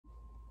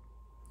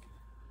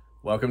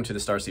Welcome to the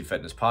Starseed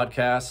Fitness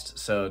Podcast.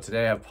 So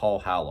today I have Paul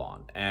Howell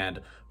on, and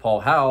Paul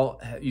Howell,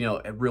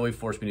 it really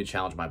forced me to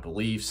challenge my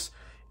beliefs.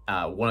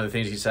 One of the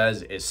things he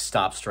says is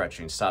stop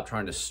stretching. Stop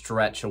trying to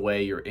stretch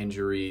away your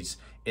injuries.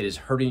 It is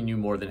hurting you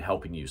more than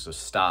helping you, so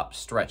stop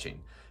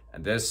stretching.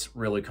 And this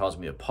really caused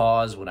me to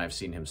pause when I've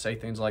seen him say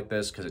things like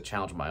this, because it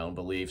challenged my own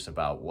beliefs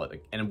about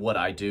what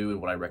I do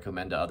and what I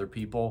recommend to other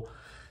people.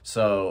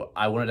 So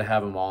I wanted to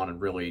have him on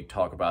and really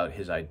talk about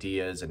his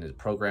ideas and his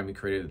program he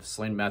created, the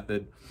Sling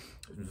method.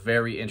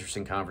 Very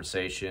interesting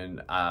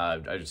conversation.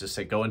 I just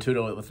say go into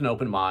it with an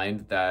open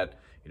mind that,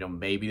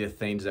 maybe the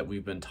things that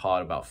we've been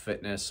taught about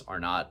fitness are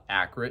not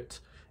accurate,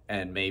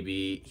 and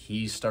maybe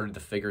he started to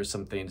figure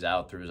some things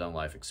out through his own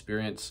life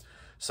experience.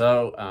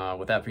 So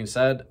with that being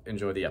said,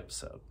 enjoy the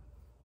episode.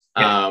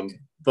 Yeah.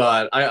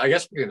 But I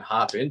guess we can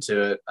hop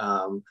into it.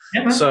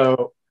 Yeah,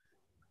 so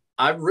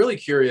I'm really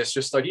curious,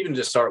 just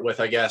start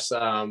with, I guess,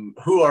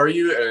 who are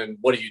you and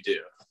what do you do?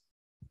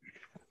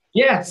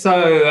 Yeah,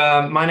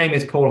 so my name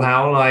is Paul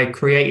Howell. I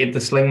created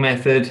the Sling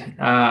method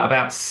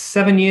about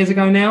 7 years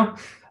ago now.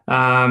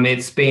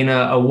 It's been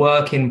a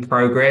work in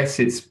progress.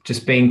 It's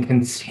just been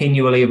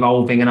continually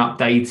evolving and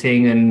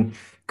updating and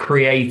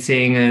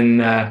creating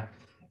and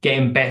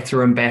getting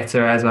better and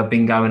better as I've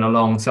been going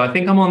along. So I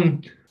think I'm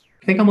on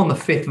the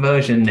fifth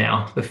version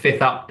now, the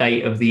fifth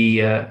update of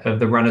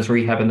the Runner's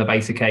Rehab and the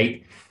Basic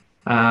 8.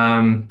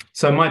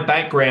 So my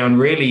background,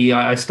 really,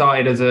 I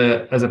started as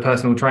a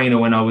personal trainer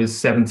when I was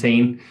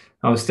 17.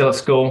 I was still at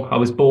school. I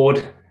was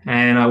bored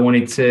and I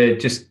wanted to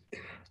just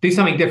do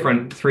something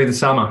different through the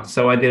summer.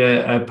 So I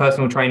did a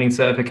personal training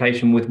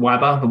certification with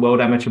WABA, the World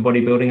Amateur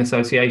Bodybuilding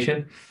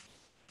Association.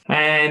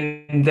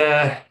 And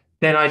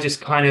then I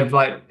just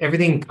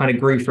everything kind of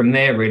grew from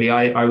there, really.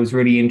 I was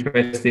really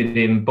interested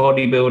in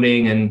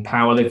bodybuilding and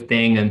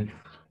powerlifting and,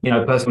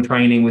 personal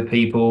training with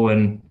people.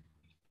 And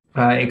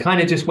it kind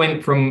of just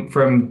went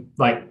from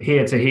like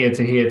here to here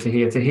to here to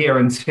here to here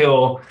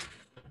until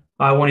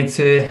I wanted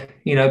to,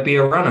 be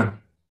a runner.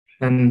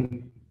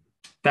 And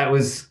that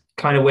was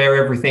kind of where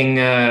everything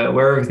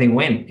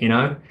went.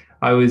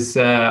 I was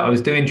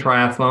doing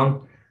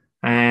triathlon,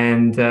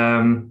 and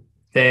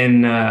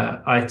then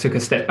I took a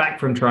step back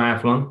from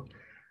triathlon,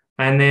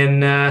 and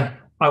then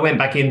I went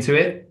back into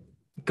it,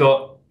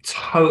 got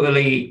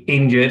totally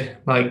injured,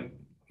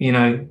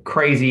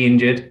 crazy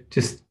injured,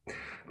 just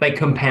they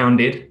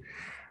compounded.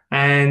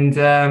 And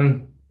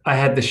I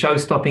had the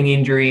show-stopping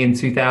injury in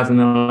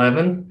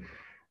 2011,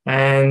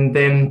 and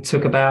then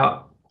took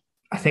about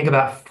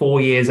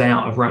 4 years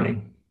out of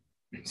running.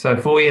 So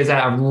 4 years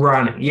out of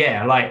running.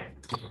 Yeah,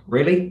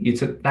 really? You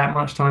took that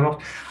much time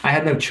off? I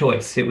had no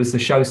choice. It was the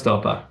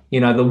showstopper,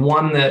 the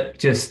one that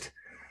just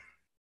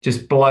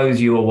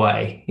blows you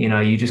away. You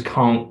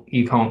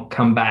can't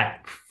come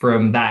back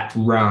from that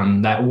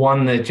run, that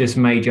one that just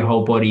made your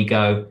whole body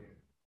go,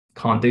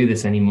 can't do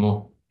this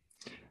anymore.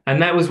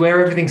 And that was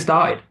where everything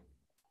started.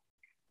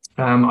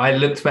 I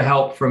looked for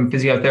help from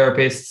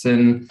physiotherapists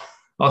and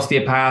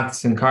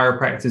osteopaths and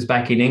chiropractors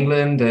back in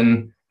England,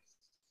 and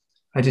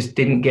I just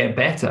didn't get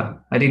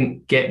better. I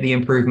didn't get the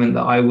improvement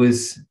that I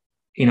was,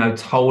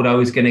 told I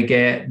was going to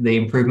get, the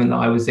improvement that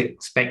I was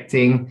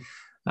expecting.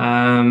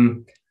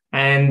 And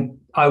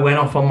I went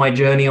off on my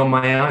journey on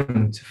my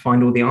own to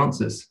find all the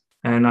answers.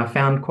 And I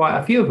found quite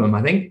a few of them,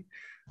 I think.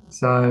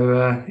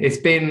 So it's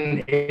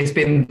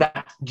been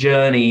that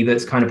journey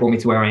that's kind of brought me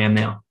to where I am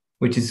now,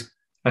 which is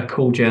a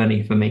cool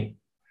journey for me.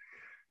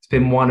 It's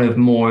been one of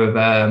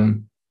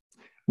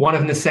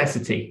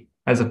necessity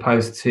as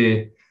opposed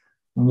to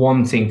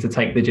wanting to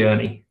take the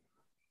journey.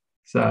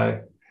 So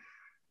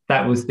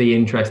that was the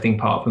interesting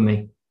part for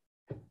me.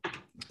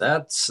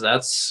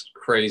 That's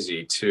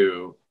crazy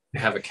to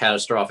have a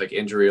catastrophic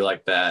injury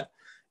like that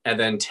and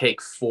then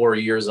take 4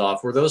 years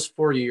off. Were those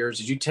 4 years,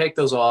 did you take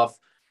those off?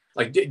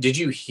 Did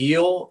you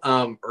heal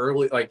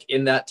early,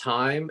 in that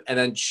time, and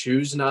then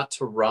choose not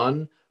to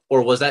run?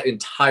 Or was that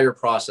entire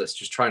process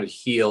just trying to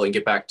heal and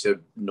get back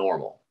to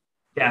normal?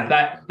 Yeah,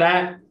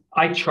 that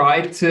I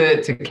tried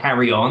to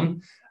carry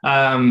on.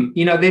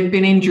 There'd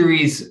been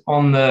injuries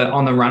on the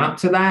run up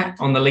to that,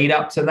 on the lead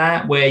up to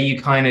that, where you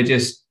kind of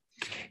just,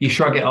 you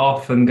shrug it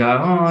off and go,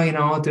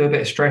 I'll do a bit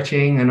of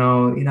stretching and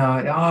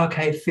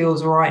okay, it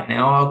feels all right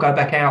now. I'll go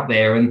back out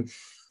there. And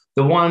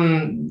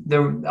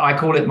I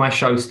call it my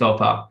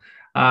showstopper.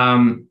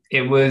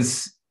 It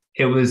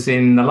was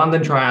in the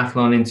London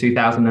Triathlon in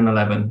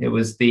 2011. It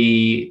was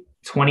the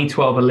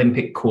 2012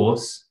 Olympic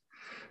course.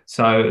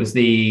 So it was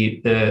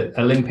the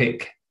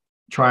Olympic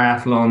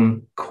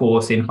triathlon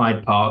course in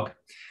Hyde Park.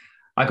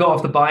 I got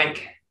off the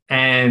bike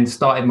and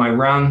started my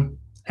run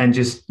and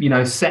just,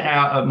 set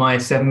out at my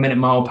 7-minute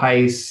mile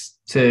pace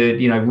to,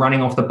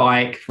 running off the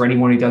bike. For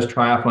anyone who does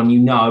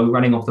triathlon,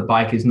 running off the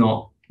bike is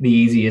not the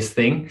easiest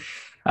thing.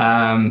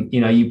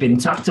 You've been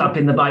tucked up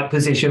in the bike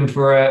position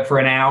for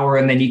an hour,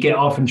 and then you get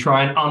off and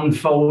try and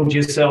unfold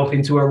yourself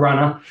into a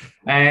runner.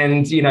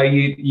 And,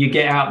 you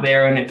get out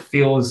there and it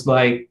feels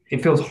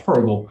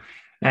horrible.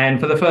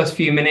 And for the first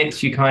few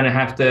minutes, you kind of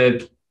have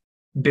to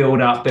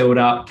build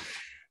up.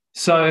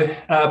 So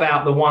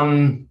about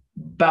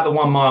about the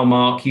 1 mile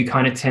mark, you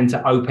kind of tend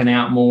to open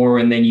out more,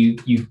 and then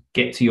you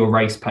get to your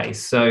race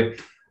pace. So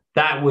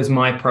that was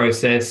my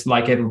process,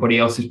 like everybody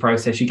else's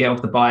process. You get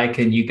off the bike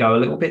and you go a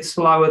little bit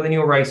slower than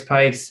your race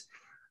pace,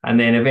 and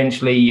then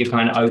eventually you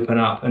kind of open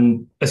up.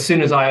 And as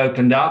soon as I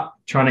opened up,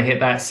 trying to hit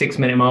that 6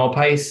 minute mile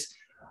pace,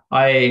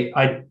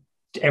 I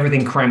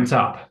everything cramped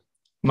up.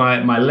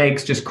 My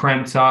legs just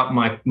cramped up.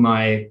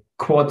 My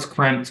quads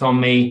cramped on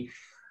me,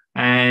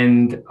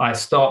 and I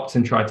stopped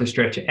and tried to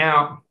stretch it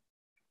out,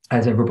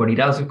 as everybody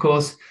does, of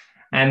course,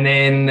 and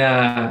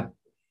then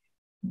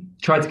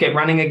tried to get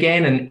running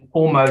again, and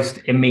almost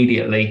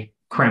immediately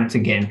cramped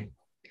again.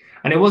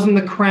 And it wasn't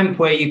the cramp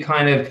where you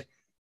kind of,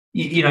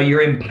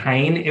 you're in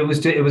pain. It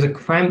was a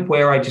cramp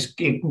where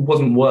it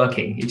wasn't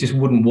working. It just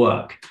wouldn't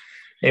work.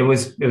 It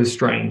was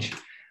strange.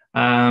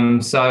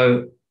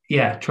 So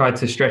yeah, tried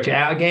to stretch it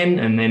out again,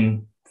 and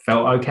then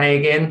felt okay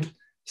again.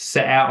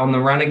 Set out on the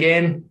run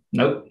again.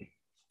 Nope,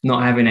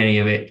 not having any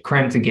of it.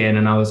 Cramped again,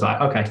 and I was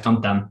like, okay,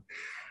 I'm done.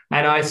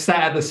 And I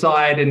sat at the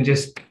side and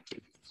just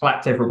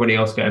clapped everybody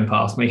else going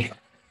past me.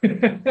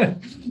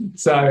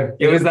 So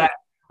it was that,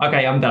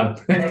 okay, I'm done.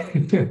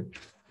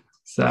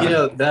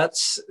 So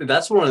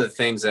that's one of the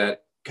things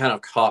that kind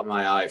of caught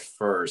my eye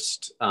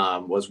first,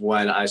 was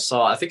when I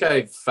think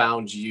I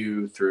found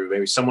you through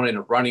maybe someone in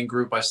a running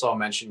group. I saw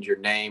mentioned your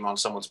name on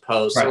someone's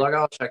post. Right. So like,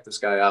 I'll check this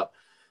guy out.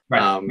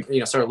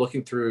 Right. Started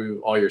looking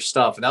through all your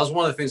stuff. And that was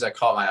one of the things that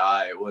caught my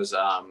eye was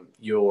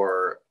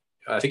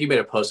I think you made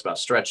a post about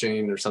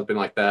stretching or something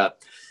like that.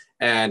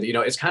 And,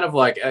 it's kind of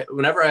like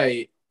whenever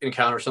I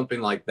encounter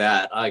something like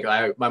that,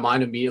 my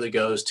mind immediately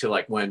goes to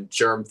like when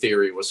germ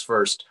theory was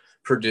first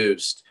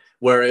produced,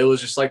 where it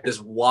was just like this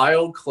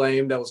wild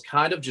claim that was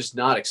kind of just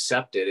not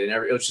accepted. And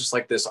it was just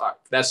like this,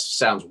 that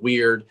sounds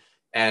weird.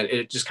 And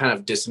it just kind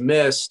of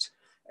dismissed.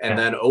 And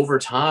then over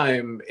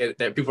time,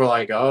 that people are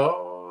like,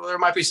 oh, there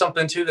might be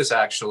something to this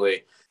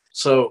actually.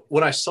 So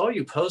when I saw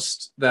you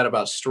post that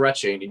about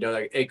stretching,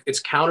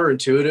 it's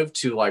counterintuitive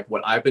to like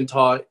what I've been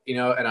taught, and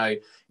I,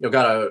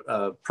 got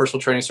a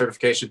personal training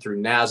certification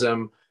through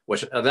NASM,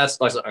 which that's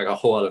like a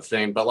whole other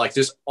thing, but like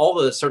just all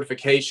the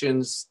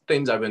certifications,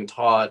 things I've been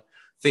taught,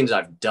 things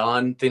I've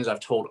done, things I've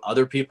told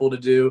other people to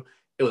do,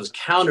 it was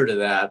counter to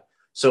that.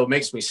 So it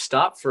makes me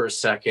stop for a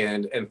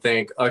second and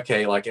think,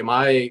 okay, like, am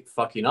I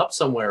fucking up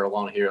somewhere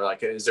along here?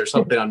 Like, is there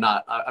something I'm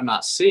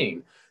not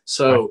seeing?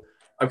 So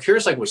I'm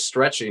curious, like with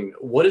stretching,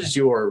 what is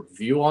your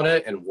view on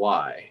it and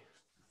why?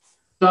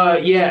 So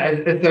yeah,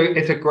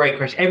 it's a great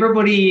question.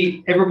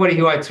 Everybody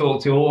who I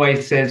talk to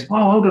always says,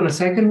 "Oh, hold on a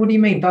second. What do you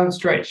mean? Don't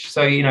stretch."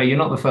 So you're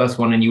not the first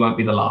one, and you won't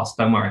be the last.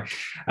 Don't worry.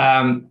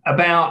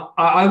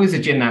 I was a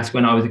gymnast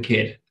when I was a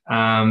kid.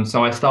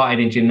 So I started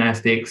in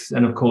gymnastics,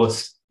 and of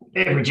course,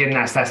 every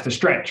gymnast has to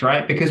stretch,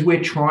 right? Because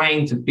we're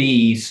trying to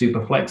be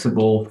super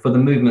flexible for the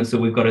movements that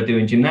we've got to do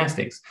in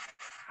gymnastics.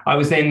 I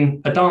was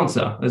then a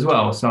dancer as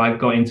well. So I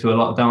got into a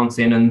lot of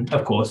dancing and,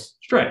 of course,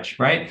 stretch,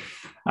 right?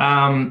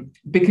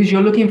 Because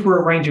you're looking for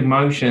a range of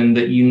motion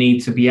that you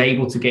need to be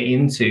able to get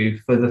into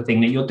for the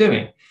thing that you're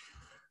doing.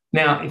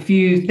 Now, if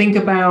you think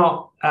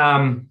about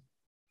runner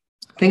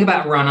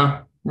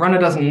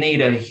doesn't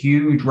need a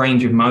huge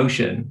range of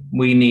motion.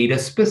 We need a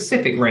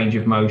specific range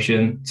of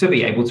motion to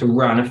be able to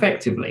run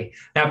effectively.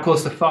 Now, of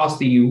course, the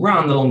faster you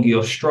run, the longer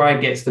your stride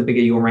gets, the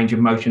bigger your range of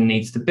motion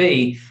needs to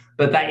be.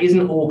 But that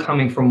isn't all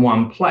coming from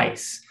one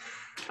place.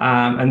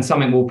 And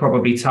something we'll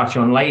probably touch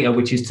on later,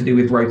 which is to do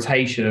with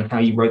rotation and how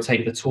you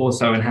rotate the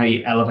torso and how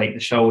you elevate the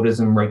shoulders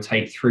and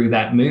rotate through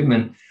that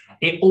movement.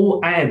 It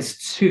all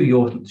adds to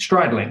your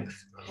stride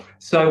length.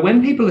 So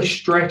when people are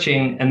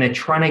stretching and they're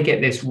trying to get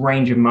this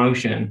range of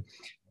motion,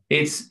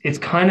 it's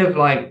kind of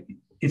like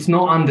it's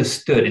not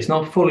understood. It's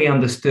not fully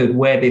understood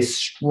where this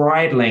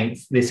stride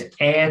length, this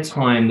air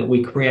time that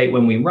we create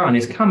when we run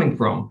is coming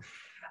from.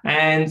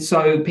 And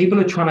so people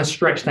are trying to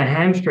stretch their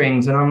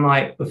hamstrings. And I'm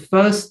like, the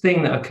first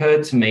thing that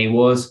occurred to me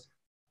was,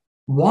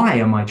 why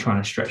am I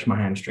trying to stretch my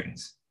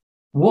hamstrings?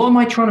 What am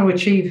I trying to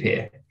achieve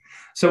here?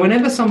 So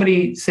whenever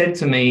somebody said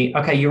to me,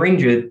 okay, you're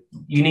injured,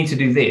 you need to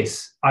do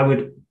this, I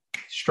would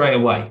straight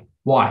away,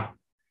 why?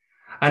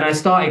 And I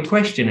started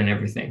questioning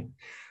everything.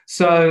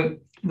 So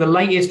the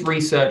latest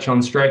research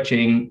on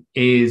stretching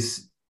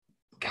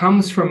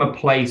comes from a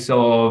place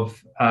of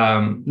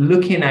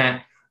looking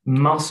at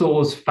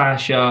muscles,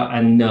 fascia,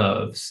 and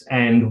nerves,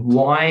 and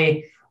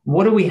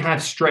what do we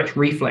have stretch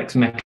reflex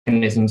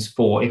mechanisms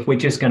for if we're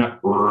just going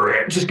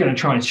to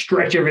try and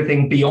stretch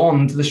everything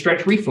beyond the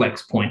stretch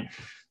reflex point?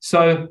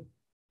 So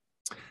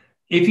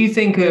if you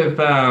think of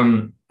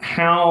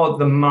how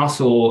the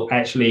muscle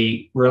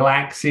actually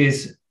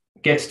relaxes,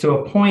 gets to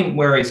a point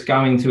where it's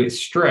going to its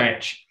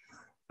stretch,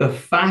 the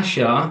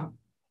fascia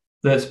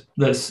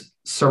that's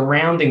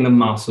surrounding the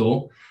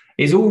muscle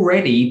is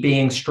already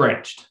being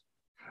stretched.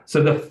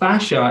 So the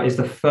fascia is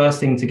the first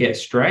thing to get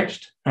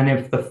stretched. And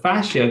if the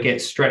fascia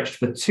gets stretched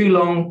for too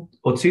long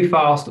or too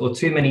fast or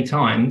too many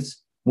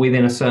times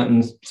within a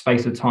certain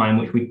space of time,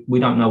 which we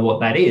don't know what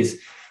that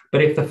is,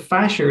 but if the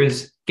fascia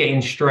is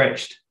getting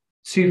stretched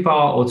too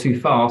far or too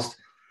fast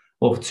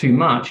or too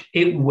much,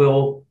 it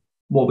will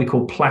what we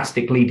call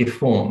plastically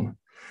deform.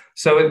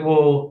 So it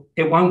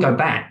won't go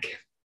back.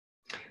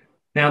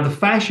 Now, the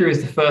fascia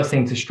is the first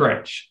thing to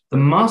stretch. The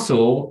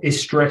muscle is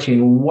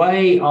stretching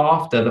way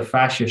after the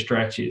fascia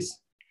stretches.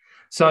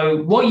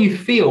 So what you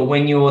feel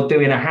when you're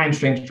doing a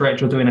hamstring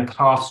stretch or doing a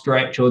calf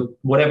stretch or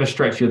whatever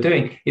stretch you're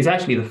doing is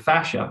actually the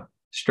fascia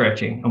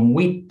stretching. And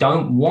we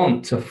don't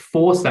want to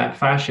force that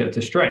fascia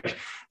to stretch.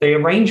 The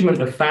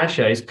arrangement of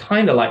fascia is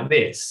kind of like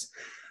this.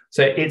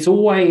 So it's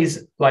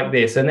always like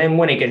this. And then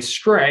when it gets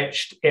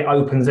stretched, it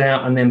opens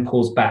out and then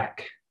pulls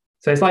back.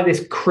 So it's like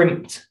this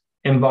crimped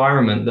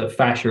environment that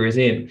fascia is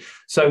in.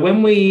 So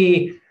when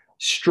we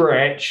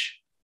stretch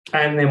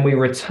and then we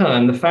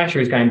return, the fascia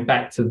is going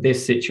back to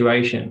this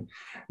situation.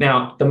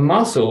 Now, the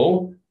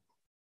muscle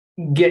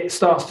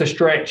starts to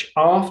stretch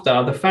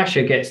after the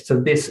fascia gets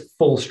to this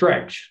full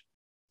stretch.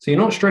 So you're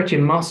not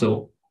stretching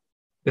muscle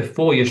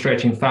before you're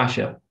stretching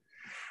fascia.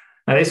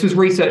 Now, this was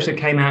research that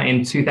came out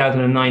in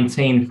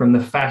 2019 from the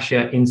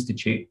Fascia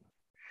Institute.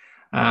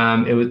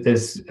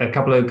 There's a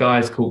couple of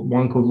guys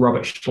one called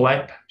Robert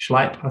Schlepp,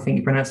 I think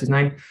you pronounce his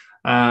name.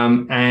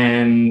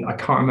 And I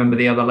can't remember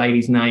the other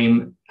lady's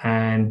name,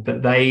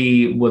 but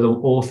they were the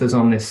authors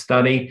on this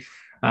study.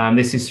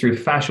 This is through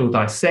fascial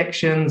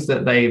dissections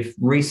that they've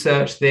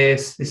researched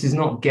this. This is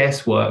not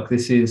guesswork.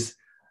 This is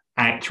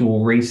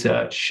actual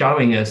research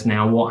showing us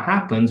now what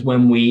happens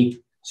when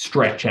we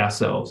stretch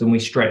ourselves and we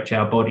stretch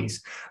our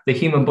bodies. The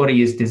human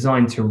body is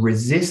designed to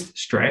resist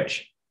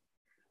stretch.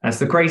 That's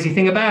the crazy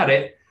thing about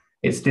it.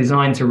 It's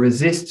designed to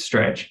resist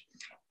stretch.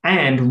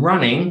 And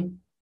running,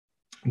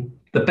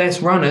 the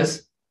best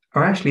runners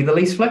are actually the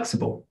least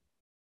flexible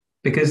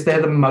because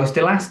they're the most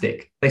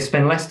elastic. They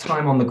spend less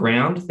time on the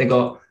ground. They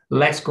got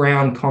less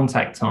ground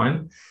contact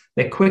time.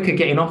 They're quicker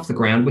getting off the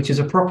ground, which is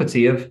a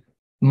property of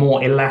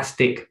more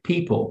elastic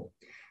people,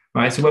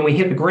 right? So when we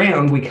hit the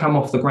ground, we come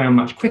off the ground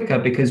much quicker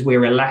because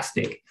we're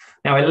elastic.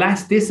 Now,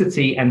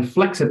 elasticity and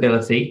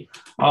flexibility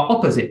are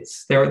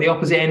opposites. They're at the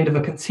opposite end of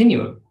a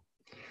continuum.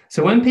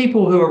 So when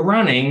people who are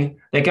running,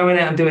 they're going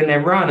out and doing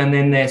their run and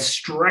then they're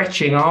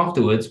stretching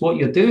afterwards, what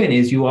you're doing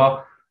is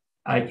you're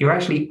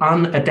actually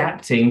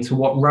unadapting to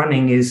what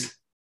running is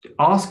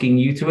asking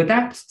you to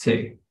adapt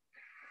to.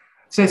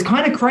 So it's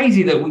kind of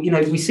crazy that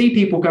we see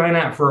people going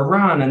out for a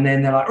run and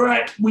then they're like,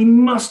 right, we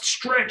must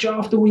stretch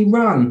after we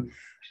run.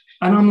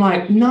 And I'm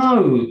like,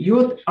 no,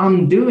 you're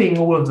undoing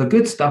all of the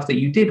good stuff that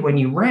you did when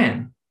you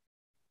ran.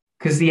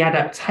 Because the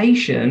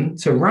adaptation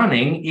to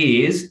running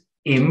is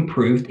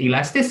improved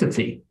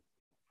elasticity.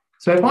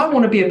 So if I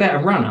want to be a better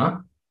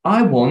runner,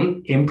 I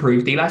want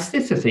improved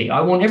elasticity.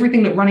 I want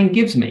everything that running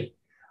gives me.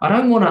 I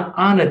don't want to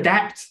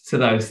unadapt to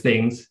those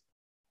things.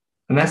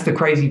 And that's the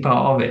crazy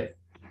part of it.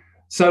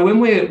 So when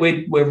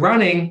we're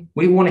running,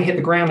 we want to hit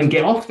the ground and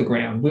get off the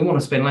ground. We want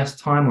to spend less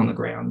time on the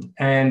ground.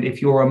 And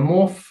if you're a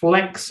more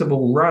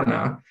flexible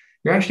runner,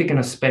 you're actually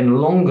going to spend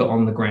longer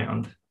on the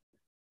ground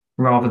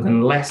rather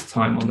than less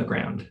time on the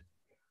ground.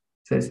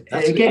 So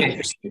that's again, an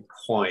interesting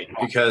point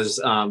because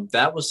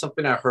that was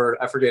something I heard.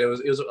 I forget, it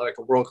was like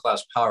a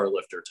world-class power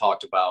lifter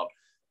talked about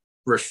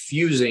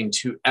refusing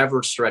to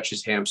ever stretch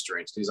his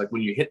hamstrings. He's like,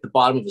 when you hit the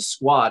bottom of a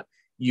squat,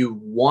 you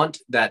want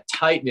that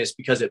tightness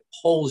because it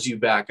pulls you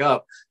back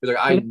up. They're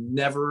like, I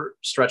never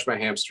stretch my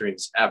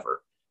hamstrings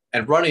ever.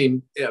 And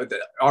running,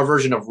 our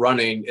version of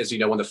running is,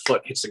 when the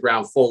foot hits the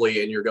ground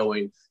fully and you're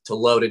going to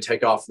load and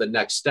take off the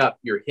next step,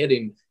 you're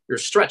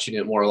stretching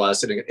it more or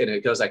less, and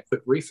it goes that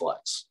quick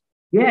reflex.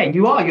 Yeah,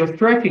 you're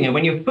stretching it.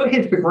 When your foot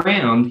hits the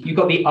ground, you've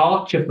got the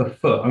arch of the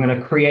foot. I'm going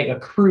to create a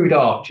crude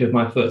arch of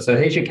my foot. So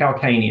here's your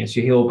calcaneus,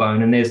 your heel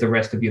bone, and there's the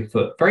rest of your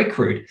foot. Very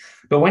crude.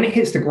 But when it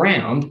hits the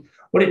ground,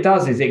 what it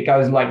does is it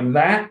goes like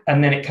that,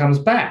 and then it comes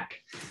back.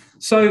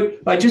 So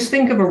just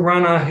think of a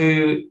runner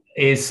who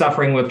is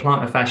suffering with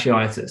plantar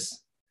fasciitis,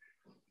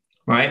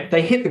 right?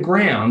 They hit the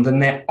ground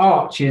and their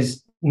arch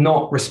is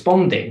not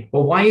responding.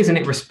 Well, why isn't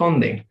it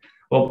responding?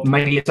 Well,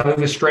 maybe it's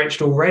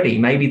overstretched already.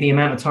 Maybe the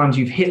amount of times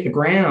you've hit the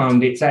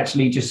ground, it's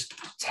actually just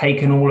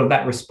taken all of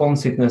that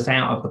responsiveness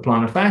out of the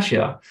plantar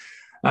fascia.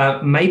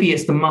 Maybe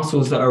it's the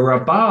muscles that are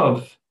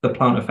above the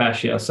plantar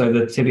fascia, so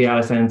the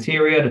tibialis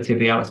anterior, the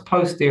tibialis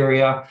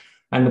posterior,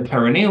 and the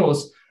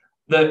peroneals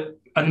that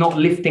are not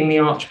lifting the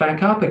arch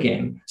back up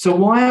again. So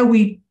why are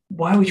we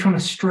trying to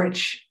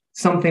stretch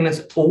something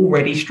that's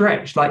already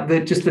stretched? Like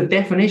just the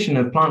definition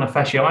of plantar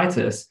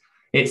fasciitis,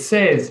 it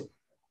says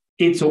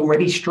it's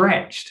already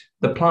stretched.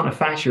 The plantar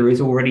fascia is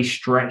already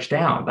stretched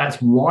out. That's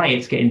why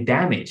it's getting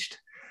damaged.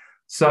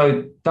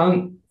 So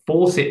don't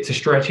force it to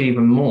stretch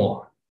even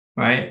more,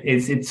 right?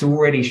 It's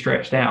already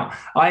stretched out.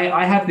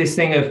 I have this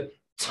thing of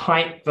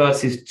tight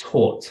versus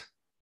taut.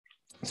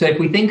 So if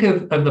we think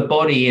of the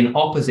body in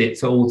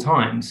opposites at all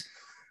times,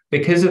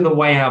 because of the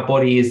way our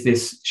body is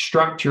this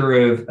structure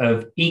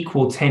of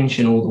equal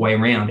tension all the way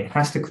around, it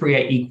has to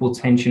create equal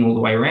tension all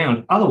the way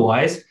around.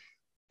 Otherwise,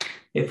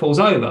 it falls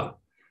over,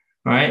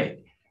 right?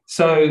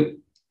 So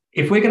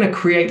if we're going to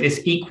create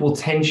this equal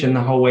tension the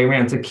whole way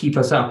around to keep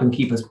us up and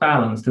keep us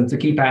balanced and to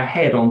keep our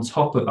head on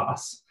top of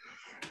us,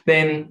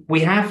 then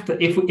we have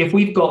to, if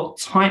we've got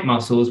tight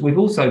muscles, we've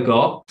also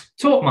got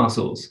taut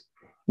muscles.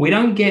 We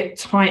don't get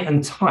tight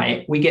and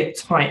tight, we get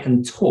tight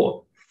and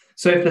taut.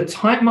 So if the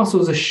tight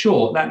muscles are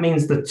short, that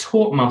means the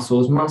taut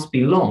muscles must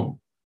be long.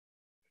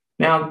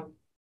 Now,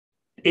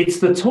 it's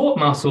the taut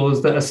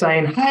muscles that are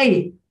saying,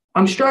 hey,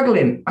 I'm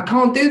struggling. I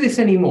can't do this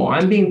anymore.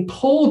 I'm being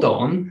pulled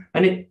on,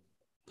 and it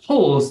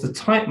pulls, the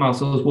tight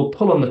muscles will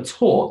pull on the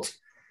taut,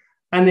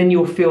 and then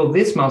you'll feel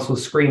this muscle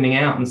screaming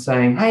out and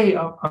saying, hey,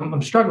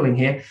 I'm struggling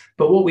here.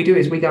 But what we do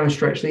is we go and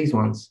stretch these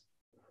ones.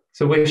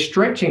 So we're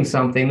stretching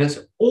something that's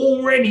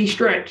already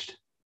stretched.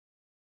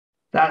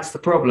 That's the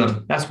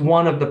problem. That's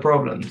one of the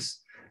problems.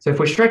 So if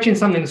we're stretching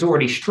something that's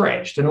already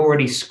stretched and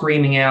already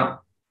screaming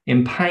out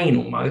in pain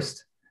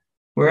almost,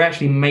 we're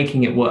actually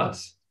making it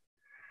worse.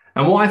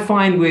 And what I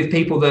find with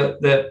people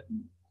that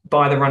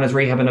buy the Runner's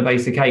Rehab and a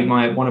Basic 8,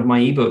 one of my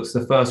ebooks,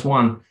 the first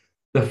one,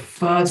 the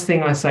first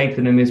thing I say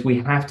to them is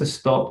we have to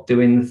stop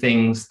doing the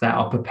things that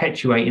are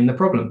perpetuating the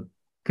problem.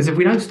 Because if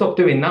we don't stop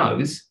doing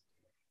those,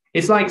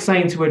 it's like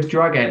saying to a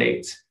drug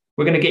addict,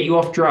 we're going to get you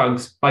off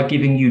drugs by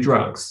giving you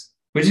drugs.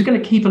 We're just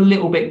going to keep a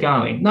little bit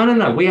going.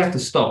 No. We have to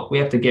stop. We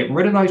have to get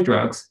rid of those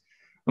drugs,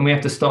 and we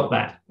have to stop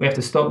that. We have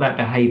to stop that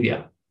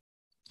behavior.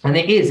 And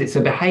it's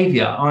a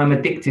behavior. I'm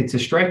addicted to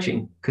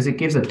stretching because it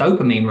gives a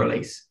dopamine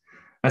release.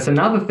 That's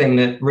another thing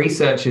that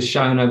research has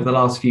shown over the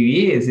last few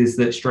years, is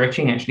that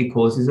stretching actually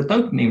causes a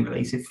dopamine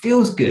release. It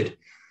feels good.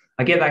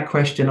 I get that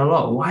question a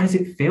lot. Why does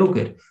it feel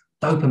good?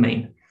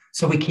 Dopamine.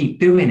 So we keep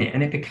doing it,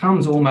 and it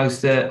becomes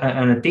almost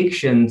an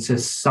addiction to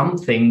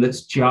something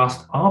that's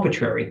just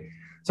arbitrary.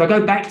 So I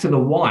go back to the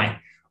why.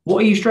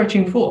 What are you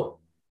stretching for?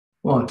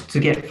 Well, to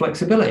get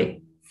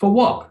flexibility. For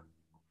what?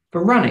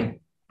 For running.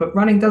 But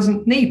running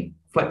doesn't need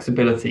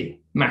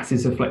flexibility,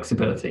 masses of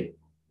flexibility.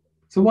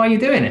 So why are you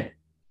doing it?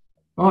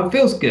 Oh, it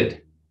feels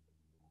good.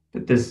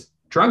 But does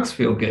drugs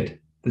feel good?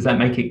 Does that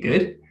make it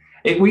good?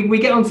 We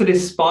get onto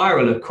this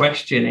spiral of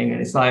questioning,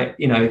 and it's like,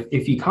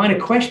 if you kind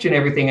of question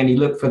everything and you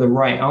look for the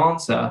right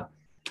answer,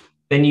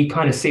 then you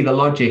kind of see the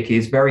logic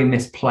is very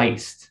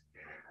misplaced.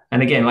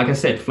 And again, like I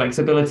said,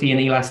 flexibility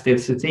and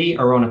elasticity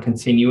are on a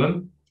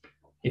continuum.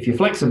 If you're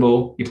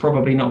flexible, you're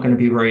probably not going to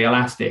be very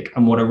elastic.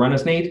 And what do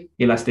runners need?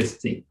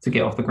 Elasticity to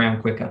get off the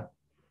ground quicker.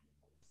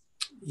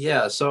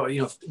 Yeah. So,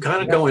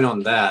 kind of going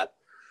on that.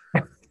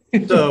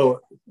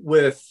 So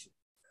with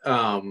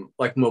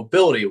like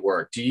mobility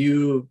work, do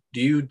you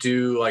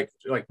do like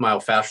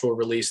myofascial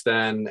release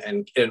then?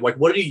 And like,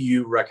 what do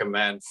you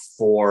recommend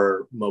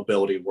for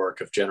mobility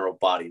work of general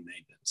body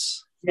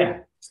maintenance? Yeah.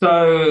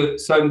 So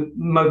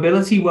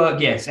mobility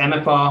work, yes,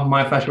 MFR,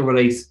 myofascial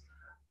release,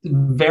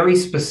 very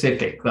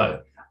specific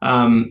though.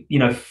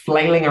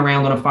 Flailing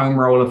around on a foam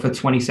roller for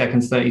 20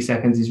 seconds, 30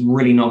 seconds is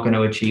really not going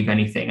to achieve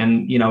anything.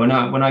 And, when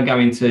I go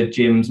into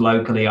gyms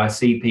locally, I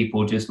see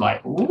people just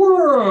like,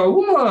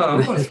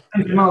 whoa,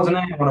 70 miles an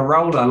hour on a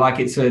roller like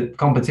it's a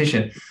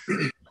competition.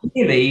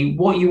 Really,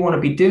 what you want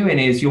to be doing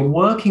is you're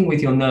working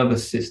with your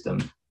nervous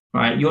system,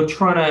 right? You're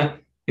trying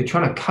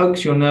to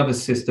coax your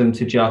nervous system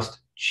to just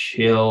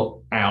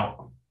chill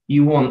out.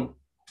 You want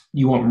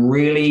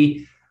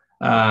really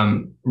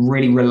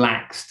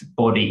relaxed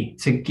body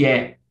to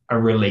get a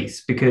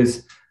release,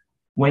 because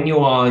when you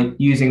are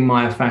using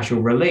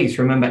myofascial release,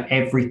 remember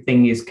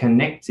everything is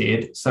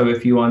connected. So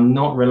if you are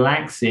not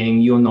relaxing,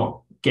 you're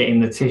not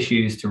getting the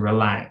tissues to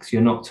relax.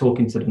 You're not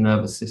talking to the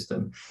nervous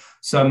system.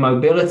 So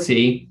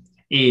mobility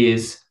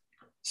is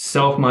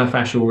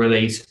self-myofascial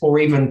release, or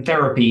even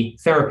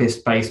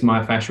therapist-based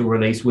myofascial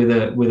release with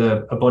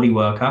a body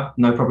worker.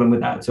 No problem with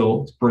that at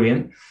all. It's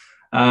brilliant.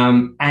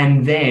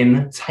 And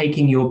then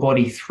taking your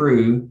body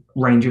through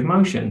range of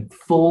motion,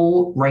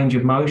 full range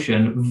of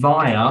motion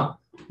via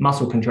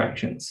muscle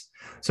contractions.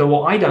 So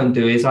what I don't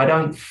do is I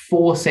don't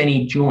force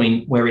any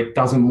joint where it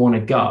doesn't want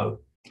to go.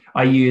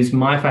 I use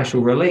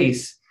myofascial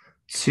release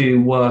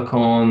to work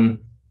on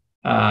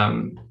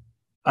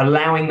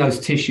allowing those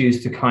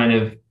tissues to kind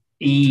of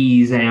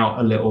ease out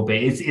a little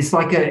bit. It's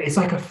like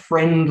a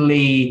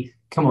friendly,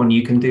 come on,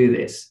 you can do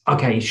this.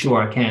 Okay,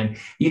 sure, I can.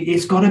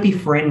 It's got to be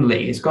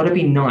friendly. It's got to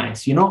be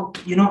nice. You're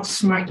not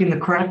smacking the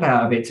crap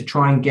out of it to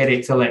try and get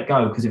it to let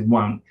go, because it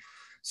won't.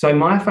 So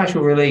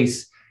myofascial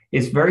release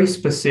is very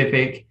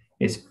specific.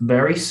 It's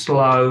very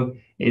slow.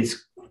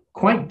 It's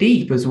quite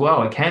deep as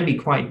well. It can be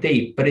quite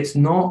deep, but it's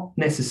not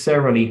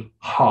necessarily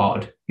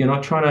hard. You're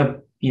not trying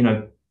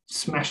to,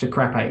 smash the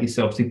crap out of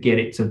yourself to get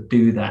it to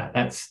do that.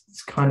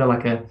 It's kind of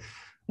like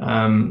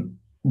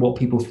what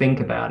people think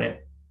about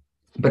it.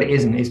 But it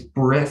isn't. It's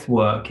breath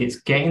work.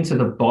 It's getting to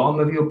the bottom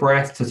of your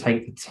breath to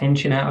take the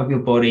tension out of your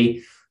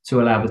body,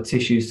 to allow the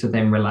tissues to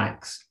then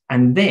relax.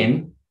 And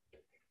then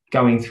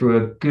going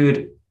through a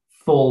good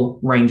full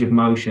range of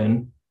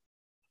motion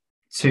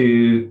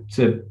to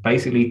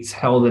basically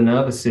tell the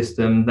nervous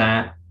system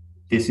that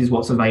this is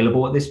what's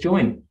available at this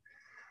joint.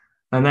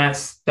 And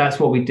that's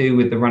what we do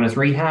with the Runner's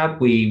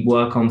Rehab. We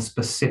work on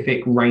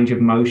specific range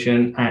of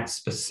motion at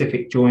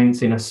specific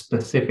joints in a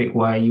specific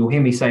way. You'll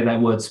hear me say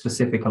that word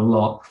specific a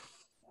lot.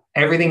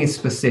 everything is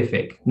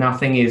specific.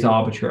 Nothing is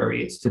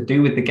arbitrary. It's to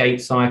do with the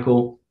gait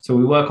cycle. So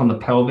we work on the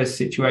pelvis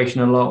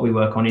situation a lot. We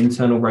work on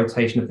internal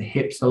rotation of the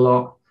hips a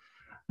lot.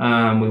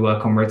 We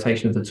work on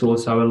rotation of the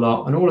torso a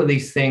lot. And all of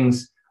these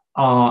things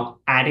are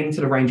adding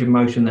to the range of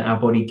motion that our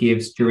body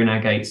gives during our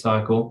gait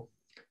cycle,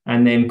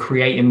 and then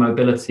creating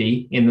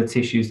mobility in the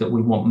tissues that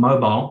we want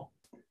mobile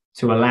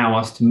to allow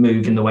us to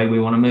move in the way we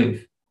want to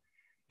move.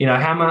 You know,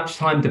 how much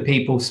time do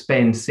people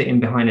spend sitting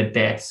behind a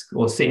desk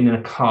or sitting in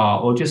a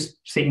car or just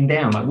sitting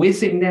down? Like, we're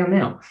sitting down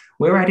now.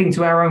 We're adding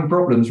to our own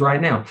problems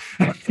right now.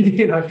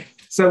 You know,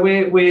 so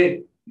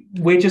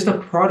we're just a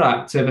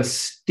product of a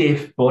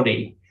stiff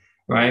body,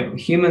 right?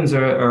 Humans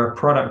are a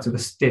product of a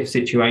stiff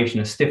situation,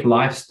 a stiff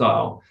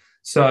lifestyle.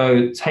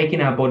 So taking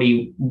our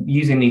body,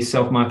 using these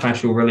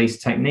self-myofascial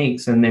release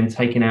techniques, and then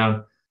taking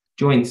our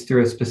joints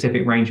through a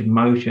specific range of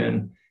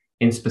motion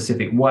in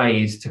specific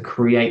ways to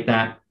create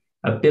that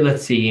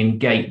ability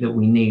and gait that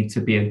we need to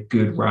be a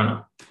good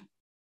runner.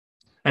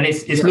 And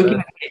it's looking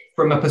at it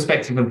from a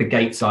perspective of the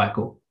gait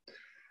cycle.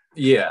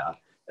 Yeah,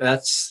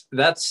 that's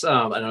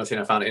another thing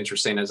I found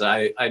interesting is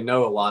I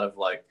know a lot of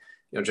like,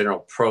 you know, general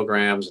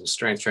programs and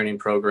strength training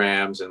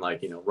programs and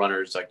like, you know,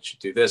 runners like should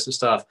do this and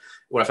stuff.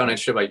 What I found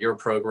interesting about your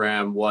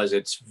program was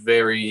it's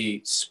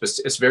very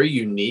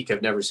unique.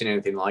 I've never seen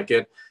anything like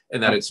it,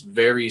 and that it's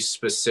very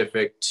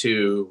specific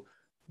to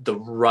the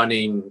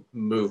running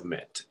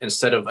movement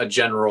instead of a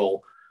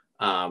general,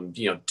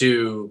 you know,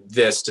 do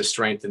this to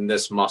strengthen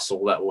this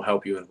muscle that will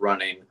help you in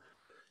running.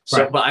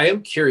 So, But I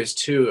am curious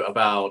too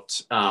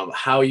about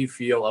how you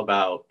feel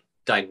about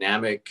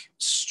dynamic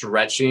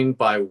stretching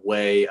by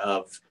way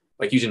of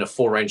like using a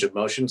full range of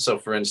motion. So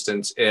for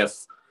instance,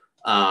 if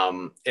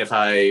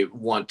I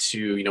want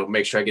to, you know,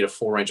 make sure I get a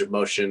full range of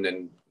motion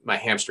and my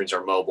hamstrings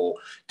are mobile,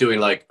 doing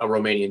like a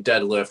Romanian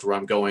deadlift where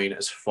I'm going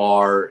as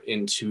far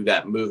into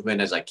that movement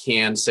as I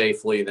can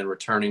safely and then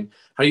returning.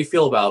 How do you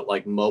feel about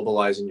like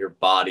mobilizing your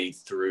body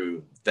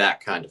through that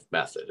kind of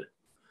method?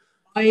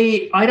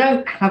 I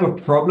don't have a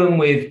problem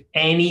with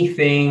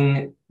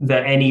anything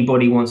that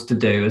anybody wants to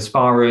do as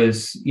far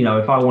as, you know,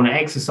 if I want to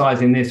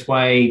exercise in this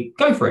way,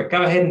 go for it,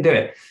 go ahead and do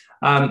it.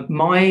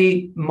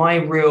 My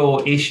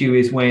real issue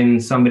is when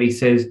somebody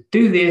says,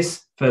 do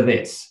this for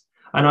this.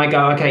 And I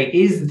go, okay,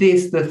 is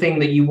this the thing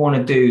that you want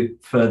to do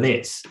for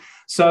this?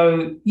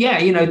 So yeah,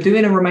 you know,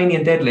 doing a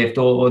Romanian deadlift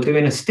or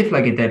doing a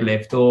stiff-legged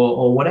deadlift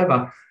or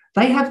whatever,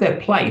 they have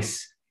their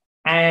place.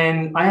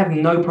 And I have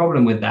no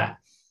problem with that.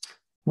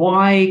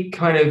 Why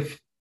kind of,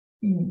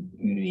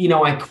 you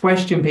know, I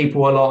question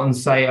people a lot and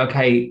say,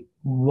 okay,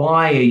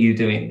 why are you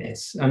doing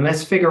this? And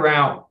let's figure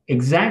out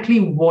exactly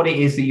what it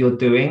is that you're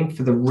doing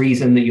for the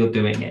reason that you're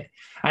doing it.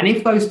 And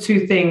if those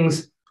two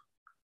things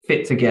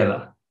fit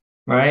together,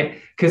 right?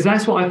 Because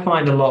that's what I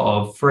find a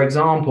lot of. For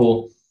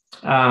example,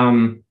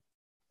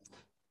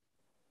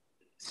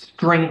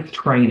 strength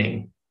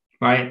training,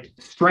 right?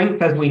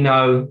 Strength, as we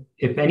know,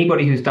 if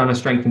anybody who's done a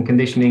strength and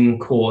conditioning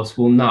course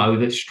will know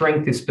that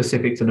strength is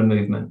specific to the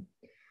movement.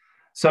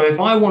 So if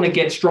I want to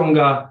get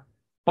stronger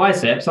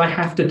biceps, I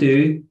have to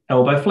do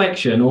elbow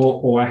flexion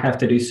or I have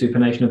to do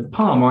supination of the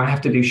palm, or I have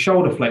to do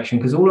shoulder flexion,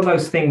 because all of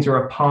those things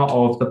are a part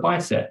of the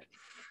bicep.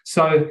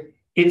 So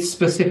it's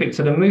specific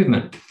to the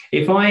movement.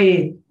 If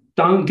I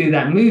don't do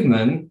that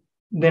movement,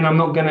 then I'm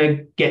not going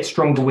to get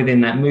stronger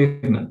within that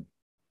movement.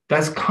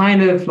 That's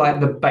kind of like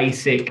the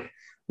basic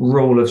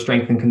rule of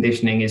strength and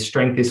conditioning, is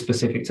strength is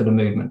specific to the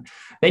movement.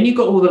 Then you've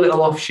got all the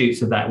little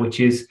offshoots of that, which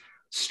is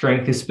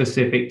strength is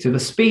specific to the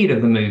speed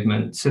of the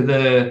movement, to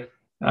the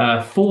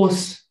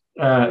force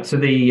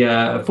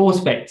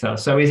vector.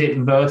 So is it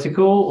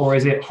vertical or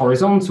is it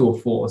horizontal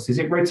force? Is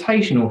it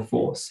rotational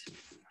force?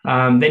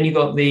 Then you've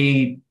got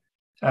the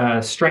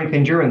strength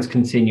endurance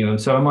continuum.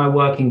 So am I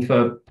working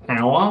for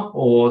power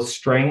or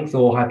strength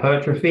or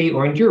hypertrophy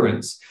or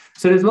endurance?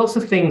 So there's lots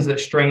of things that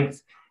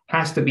strength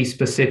has to be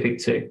specific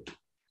to.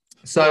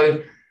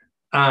 So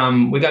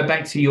we go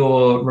back to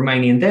your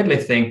Romanian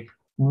deadlift thing.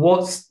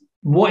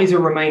 What is a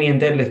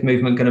Romanian deadlift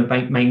movement going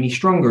to make me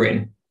stronger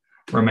in?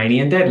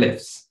 Romanian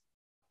deadlifts.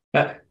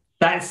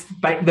 That's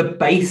the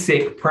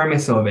basic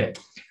premise of it.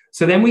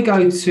 So then we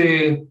go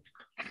to,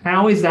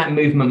 how is that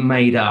movement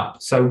made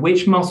up? So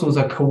which muscles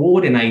are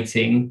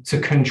coordinating to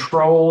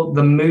control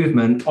the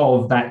movement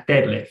of that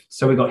deadlift?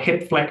 So we've got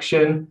hip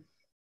flexion,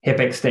 hip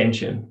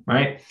extension,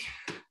 right?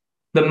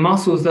 The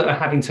muscles that are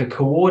having to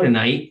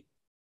coordinate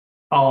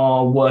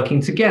are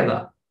working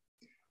together.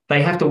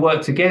 They have to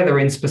work together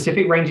in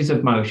specific ranges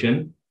of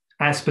motion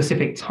at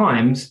specific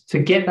times to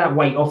get that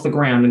weight off the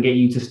ground and get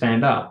you to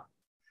stand up.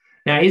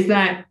 Now, is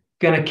that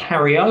going to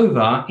carry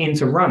over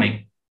into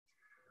running?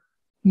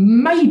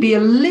 Maybe a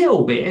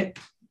little bit,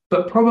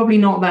 but probably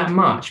not that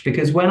much,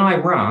 because when I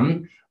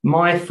run,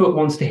 my foot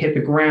wants to hit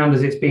the ground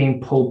as it's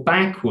being pulled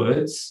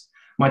backwards.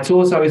 My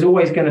torso is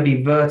always going to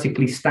be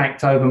vertically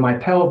stacked over my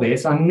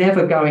pelvis. I'm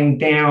never going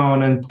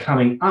down and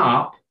coming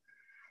up.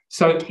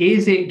 So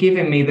is it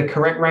giving me the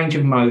correct range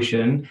of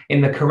motion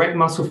in the correct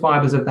muscle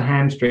fibers of the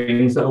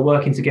hamstrings that are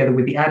working together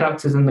with the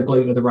adductors and the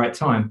glute at the right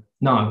time?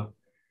 No.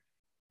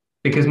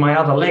 because my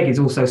other leg is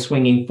also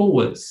swinging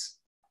forwards.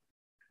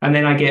 And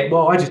then I get,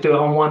 well, I just do it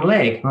on one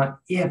leg. I'm like,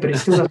 yeah, but it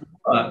still doesn't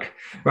work,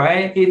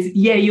 right? It's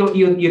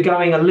you're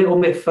going a little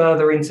bit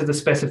further into the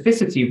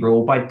specificity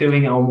rule by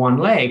doing it on one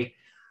leg,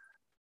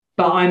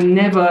 but I'm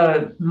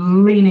never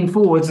leaning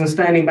forwards and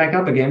standing back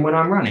up again when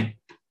I'm running,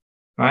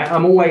 right?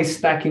 I'm always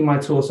stacking my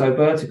torso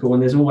vertical,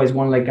 and there's always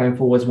one leg going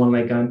forwards, one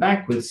leg going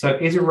backwards. So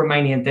is a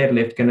Romanian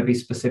deadlift going to be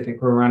specific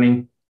for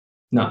running?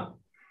 No,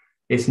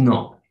 it's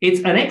not. It's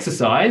an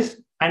exercise,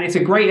 and it's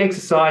a great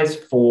exercise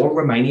for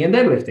Romanian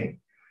deadlifting.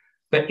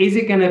 But is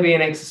it going to be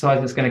an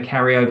exercise that's going to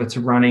carry over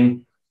to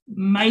running?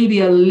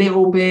 Maybe a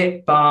little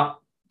bit, but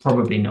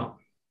probably not.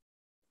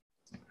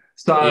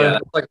 So yeah,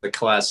 that's like the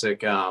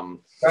classic.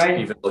 right?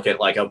 Even look at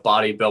like a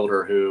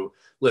bodybuilder who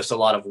lifts a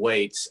lot of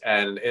weights,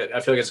 and I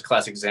feel like it's a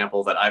classic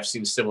example that I've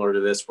seen similar to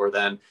this, where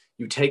then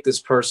you take this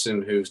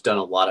person who's done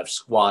a lot of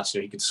squats,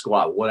 he could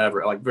squat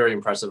whatever, like very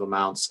impressive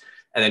amounts,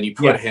 and then you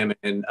put him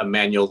in a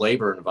manual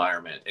labor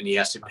environment, and he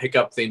has to pick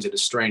up things in a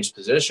strange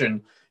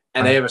position.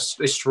 And they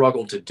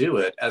struggle to do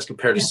it as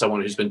compared to someone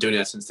who's been doing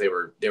that since they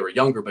were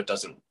younger, but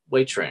doesn't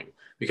weight train,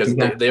 because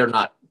they are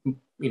not,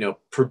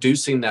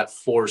 producing that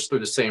force through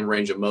the same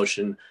range of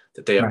motion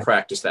that they have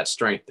practiced that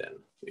strength in.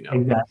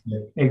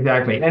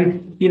 Exactly.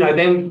 And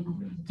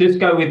then just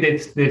go with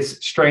this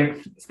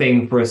strength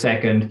thing for a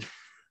second.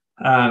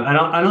 And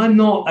I'm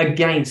not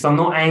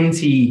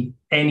anti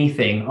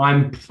anything.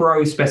 I'm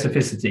pro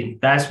specificity.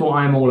 That's what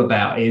I'm all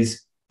about,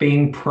 is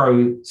being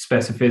pro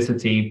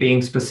specificity,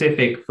 being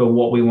specific for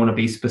what we want to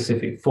be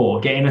specific for,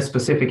 getting a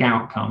specific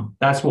outcome.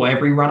 That's what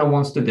every runner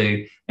wants to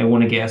do. They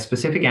want to get a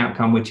specific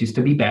outcome, which is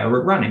to be better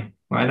at running,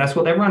 right? That's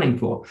what they're running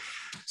for.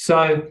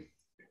 So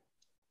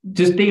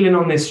just dealing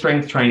on this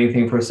strength training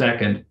thing for a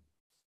second,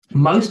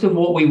 most of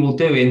what we will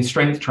do in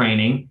strength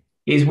training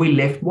is we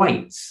lift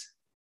weights.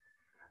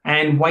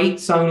 And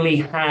weights only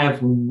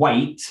have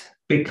weight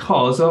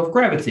because of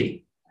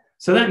gravity.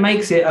 So that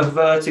makes it a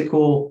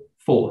vertical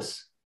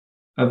force,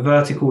 a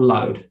vertical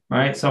load,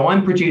 right? So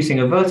I'm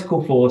producing a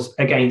vertical force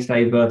against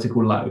a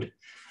vertical load.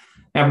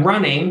 Now,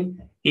 running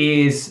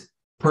is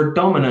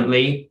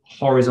predominantly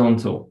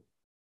horizontal,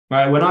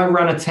 right? When I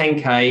run a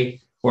 10K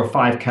or a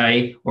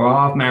 5K or a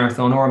half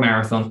marathon or a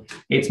marathon,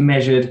 it's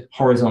measured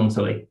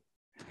horizontally.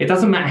 It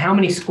doesn't matter how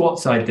many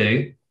squats I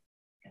do.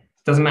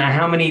 It doesn't matter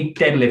how many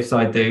deadlifts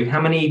I do,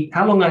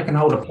 how long I can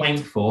hold a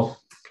plank for.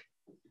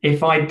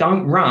 If I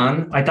don't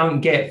run, I don't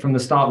get from the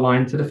start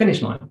line to the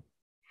finish line.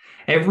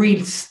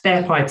 Every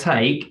step I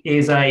take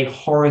is a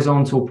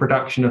horizontal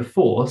production of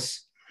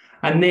force.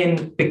 And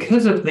then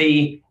because of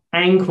the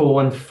ankle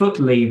and foot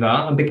lever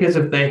and because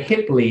of the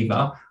hip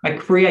lever, I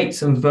create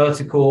some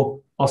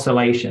vertical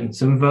oscillation,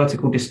 some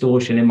vertical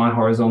distortion in my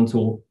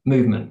horizontal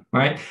movement,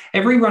 right?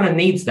 Every runner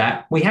needs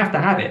that. We have to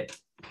have it,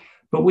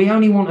 but we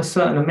only want a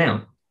certain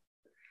amount.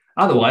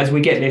 Otherwise,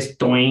 we get this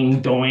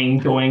doing, doing,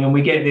 doing, and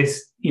we get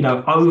this,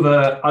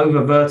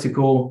 over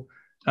vertical,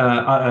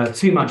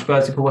 too much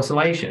vertical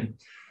oscillation.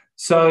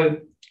 So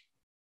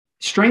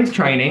strength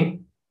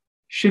training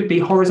should be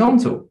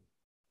horizontal,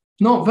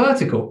 not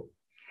vertical.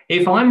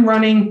 If I'm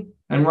running,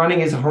 and running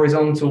is a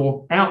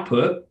horizontal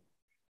output,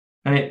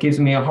 and it gives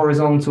me a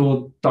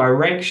horizontal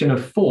direction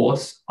of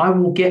force, I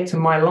will get to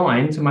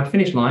my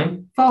finish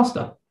line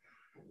faster.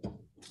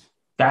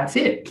 That's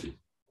it.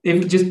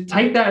 If just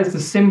take that as the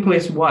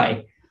simplest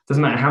way.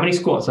 Doesn't matter how many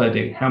squats I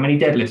do, how many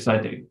deadlifts I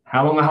do,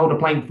 how long I hold a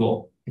plank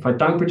for. If I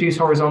don't produce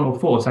horizontal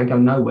force, I go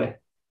nowhere.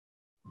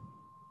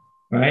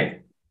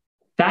 Right?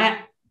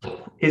 That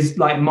is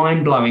like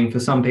mind-blowing for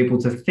some people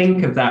to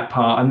think of that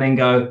part and then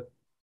go,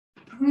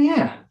 oh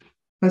yeah,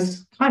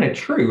 that's kind of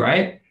true,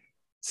 right?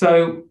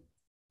 So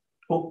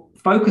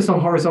focus on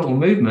horizontal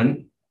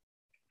movement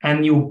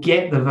and you'll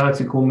get the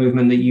vertical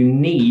movement that you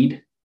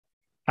need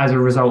as a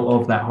result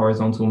of that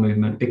horizontal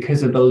movement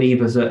because of the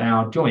levers at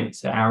our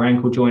joints, at our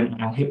ankle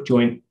joint, our hip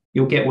joint.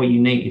 You'll get what you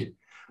need.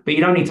 But you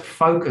don't need to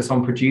focus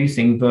on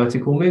producing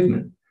vertical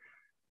movement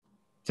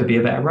to be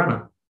a better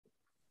runner.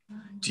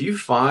 Do you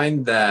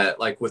find that,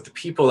 like, with the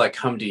people that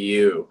come to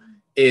you,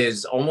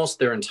 is almost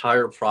their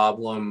entire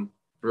problem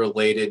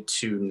related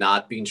to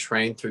not being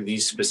trained through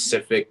these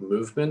specific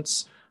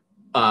movements?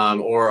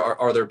 Or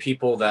are there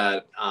people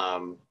that,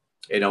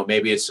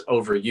 maybe it's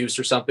overuse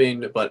or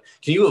something, but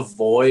can you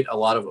avoid a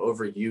lot of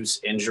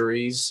overuse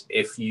injuries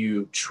if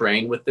you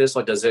train with this?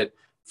 Like, does it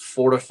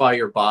fortify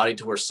your body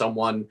to where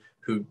someone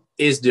who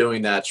is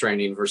doing that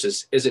training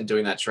versus isn't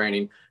doing that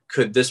training,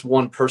 could this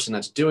one person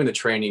that's doing the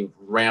training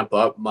ramp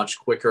up much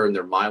quicker in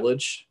their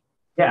mileage?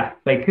 Yeah,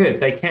 they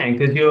can,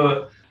 because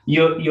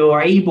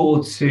you're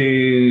able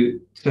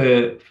to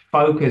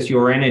focus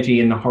your energy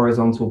in the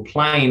horizontal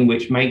plane,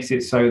 which makes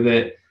it so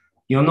that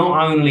you're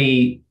not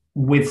only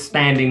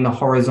withstanding the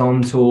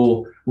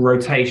horizontal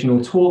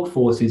rotational torque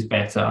forces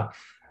better,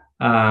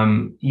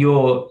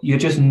 you're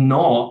just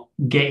not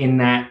getting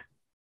that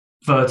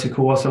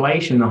vertical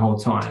oscillation the whole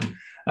time,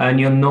 and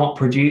you're not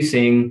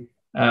producing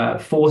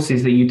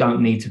forces that you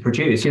don't need to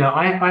produce.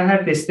 I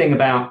have this thing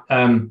about,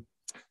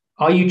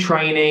 are you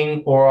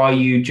training or are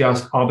you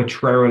just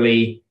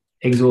arbitrarily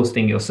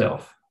exhausting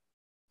yourself,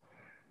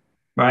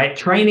 right?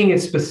 Training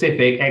is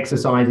specific,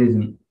 exercise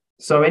isn't.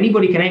 So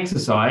anybody can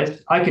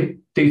exercise. I could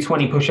do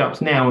 20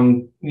 push-ups now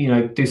and,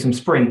 do some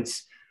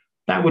sprints.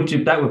 That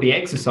would be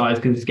exercise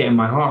because it's getting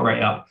my heart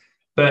rate up.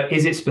 But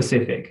is it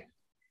specific?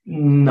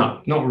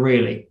 No, not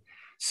really.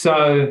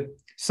 So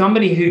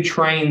somebody who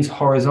trains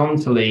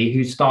horizontally,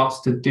 who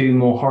starts to do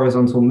more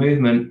horizontal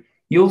movement,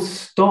 you'll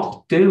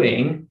stop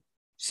doing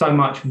so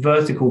much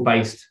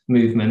vertical-based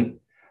movement,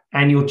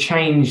 and you'll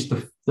change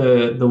the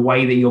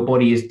way that your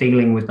body is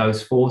dealing with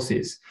those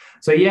forces.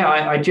 So yeah,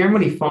 I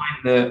generally find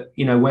that,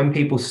 when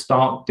people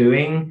start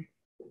doing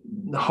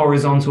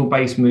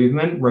horizontal-based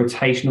movement,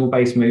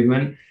 rotational-based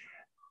movement,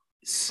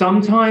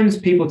 sometimes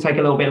people take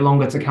a little bit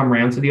longer to come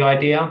around to the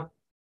idea.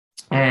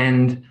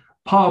 And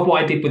part of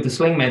what I did with the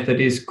Sling method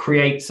is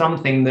create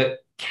something that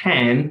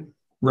can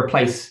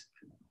replace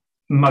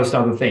most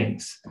other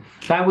things.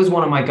 That was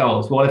one of my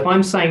goals. Well, if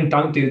I'm saying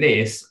don't do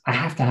this, I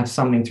have to have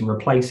something to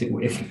replace it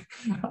with,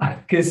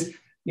 because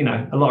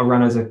a lot of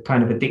runners are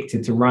kind of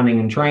addicted to running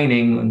and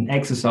training and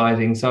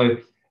exercising. So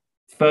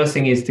first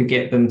thing is to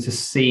get them to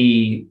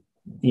see,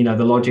 the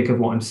logic of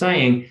what I'm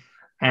saying,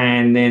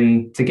 and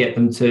then to get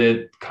them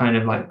to kind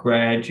of like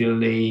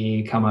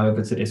gradually come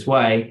over to this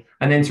way,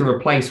 and then to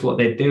replace what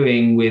they're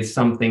doing with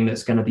something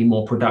that's going to be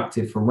more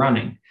productive for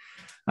running.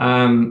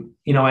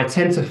 I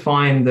tend to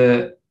find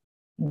that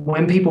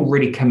when people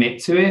really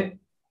commit to it,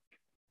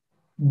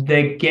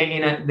 they're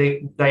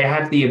they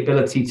have the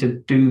ability to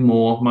do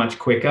more much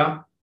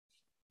quicker,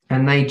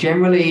 and they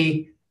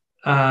generally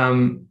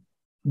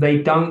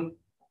they don't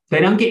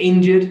get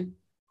injured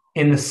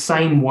in the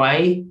same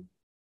way.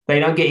 They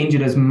don't get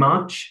injured as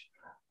much,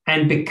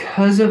 and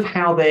because of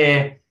how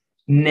they're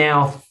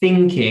now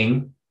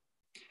thinking,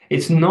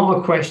 it's not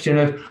a question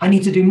of I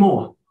need to do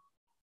more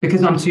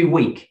because I'm too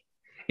weak.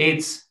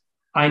 It's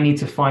I need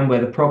to find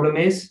where the problem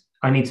is.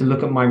 I need to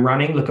look at my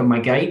running, look at my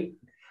gait,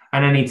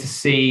 and I need to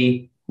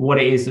see what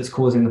it is that's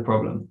causing the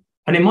problem.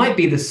 And it might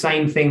be the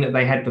same thing that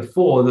they had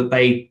before, that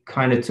they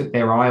kind of took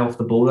their eye off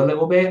the ball a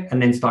little bit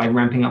and then started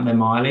ramping up their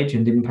mileage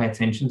and didn't pay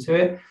attention to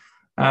it.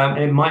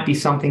 And it might be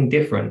something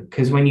different,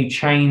 because when you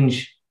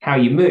change how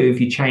you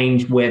move, you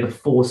change where the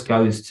force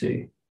goes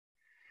to.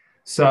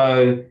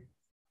 So,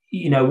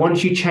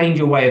 once you change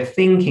your way of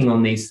thinking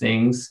on these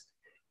things,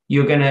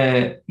 you're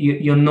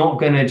not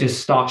gonna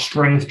just start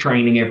strength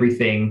training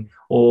everything,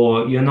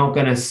 or you're not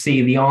gonna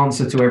see the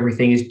answer to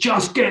everything is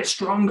just get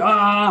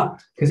stronger,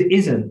 because it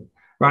isn't,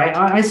 right?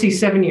 I see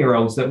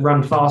 7-year-olds that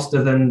run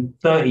faster than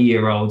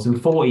 30-year-olds and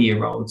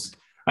 40-year-olds.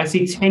 I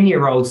see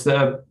 10-year-olds that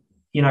are,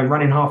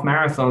 running half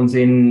marathons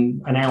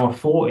in an hour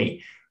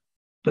 40,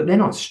 but they're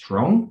not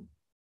strong.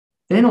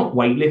 They're not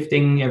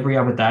weightlifting every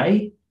other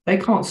day. They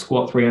can't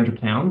squat 300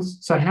 pounds.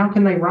 So how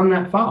can they run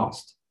that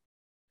fast?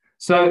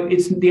 So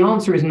the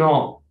answer is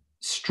not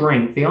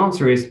strength. The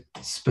answer is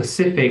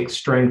specific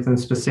strength and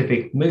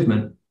specific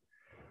movement.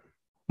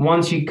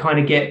 Once you kind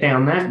of get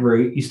down that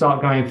route, you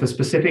start going for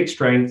specific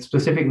strength,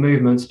 specific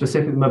movement,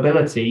 specific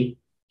mobility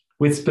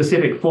with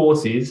specific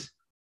forces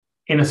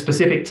in a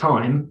specific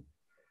time.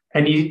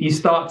 And you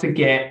start to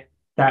get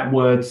that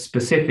word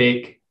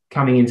specific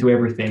coming into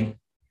everything.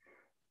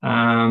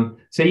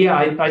 So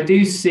yeah, I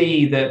do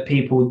see that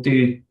people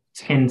do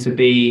tend to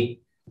be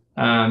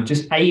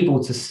just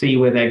able to see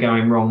where they're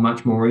going wrong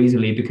much more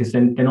easily, because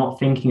then they're not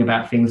thinking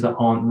about things that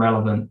aren't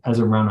relevant as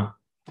a runner.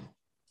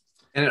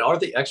 And are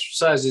the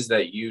exercises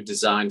that you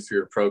designed for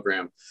your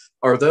program,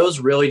 are those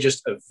really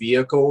just a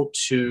vehicle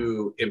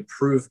to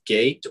improve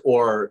gait,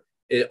 or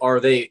are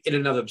they in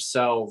and of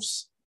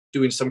themselves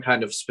doing some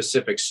kind of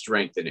specific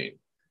strengthening?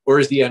 Or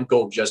is the end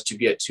goal just to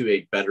get to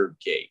a better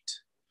gait?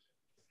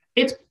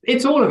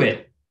 It's all of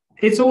it.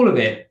 It's all of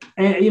it.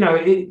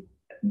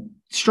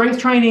 Strength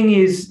training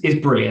is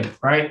brilliant,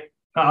 right?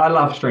 I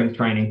love strength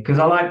training because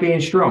I like being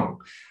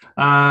strong.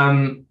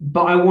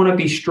 But I want to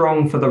be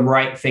strong for the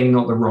right thing,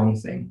 not the wrong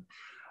thing.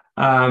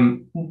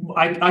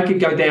 I could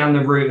go down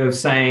the route of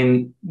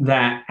saying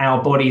that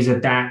our bodies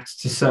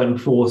adapt to certain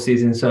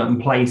forces in certain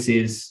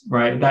places,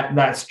 right?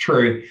 That's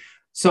true.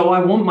 So I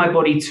want my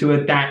body to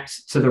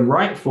adapt to the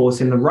right force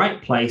in the right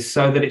place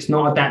so that it's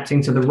not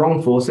adapting to the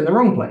wrong force in the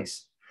wrong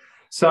place.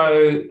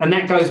 So, and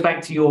that goes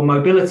back to your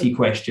mobility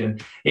question.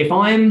 If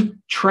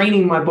I'm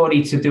training my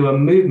body to do a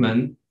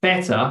movement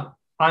better,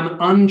 I'm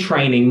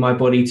untraining my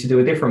body to do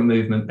a different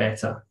movement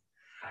better.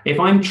 If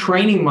I'm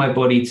training my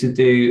body to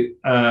do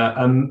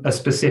a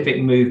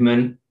specific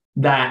movement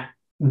that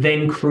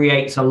then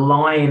creates a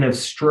line of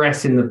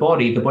stress in the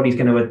body's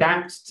going to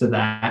adapt to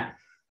that.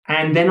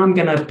 And then I'm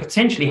going to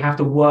potentially have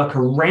to work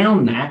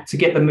around that to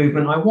get the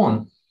movement I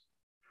want.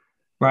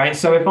 Right.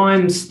 So if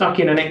I'm stuck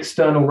in an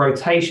external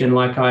rotation,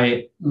 like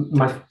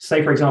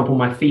say, for example,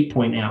 my feet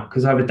point out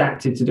because I've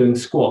adapted to doing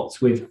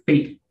squats with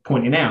feet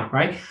pointing out.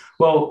 Right.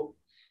 Well,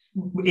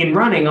 in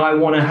running, I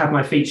want to have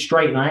my feet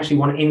straight, and I actually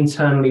want to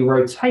internally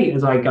rotate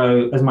as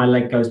my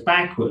leg goes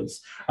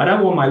backwards. I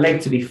don't want my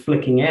leg to be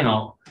flicking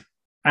out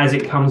as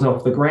it comes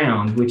off the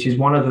ground, which is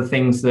one of the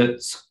things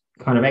that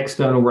kind of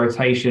external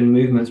rotation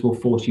movements will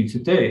force you to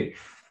do.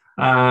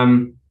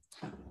 So,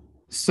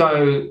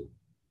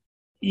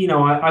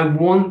 I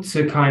want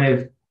to kind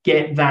of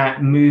get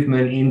that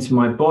movement into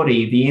my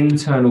body, the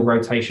internal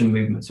rotation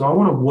movement. So I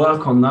want to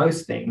work on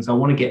those things. I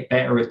want to get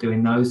better at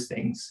doing those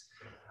things.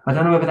 I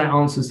don't know whether that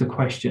answers the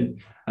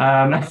question.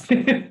 Yeah.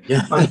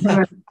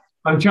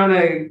 I'm trying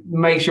to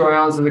make sure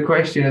I answer the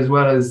question as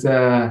well as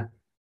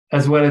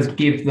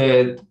give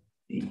the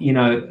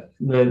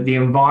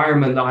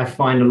environment that I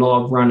find a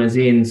lot of runners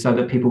in, so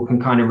that people can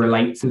kind of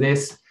relate to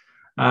this.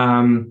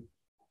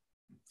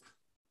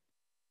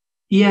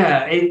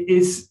 It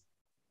is.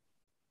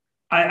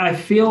 I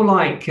feel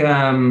like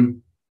a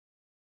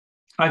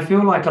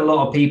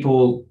lot of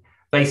people,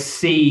 they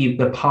see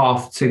the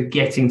path to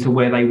getting to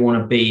where they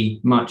want to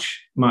be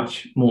much,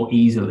 much more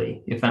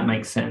easily, if that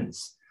makes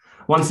sense.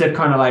 Once they've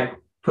kind of like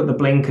put the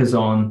blinkers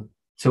on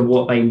to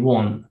what they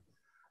want,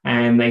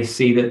 and they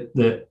see that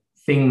the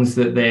things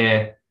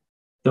that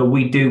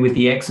we do with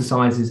the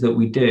exercises that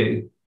we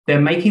do,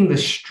 they're making the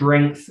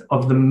strength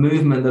of the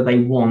movement that they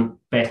want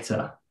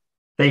better.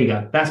 There you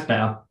go. That's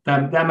better.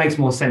 That makes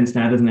more sense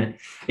now, doesn't it?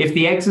 If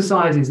the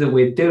exercises that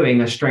we're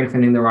doing are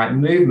strengthening the right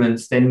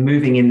movements, then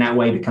moving in that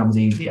way becomes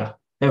easier.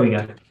 There we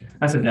go.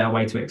 That's a better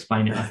way to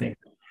explain it, I think.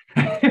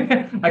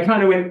 I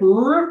kind of went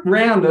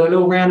round a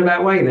little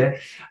roundabout way there.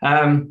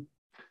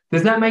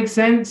 Does that make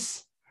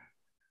sense?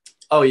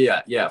 Oh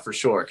yeah, for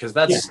sure. Because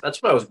that's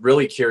what I was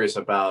really curious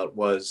about,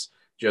 was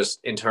just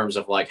in terms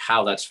of like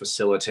how that's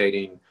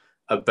facilitating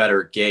a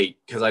better gait.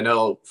 Because I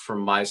know for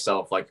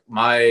myself, like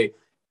my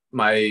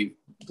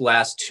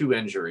last 2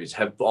 injuries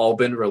have all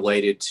been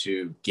related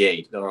to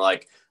gait. Or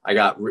like I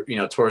got,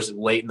 towards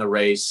late in the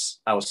race,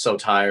 I was so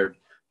tired,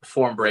 the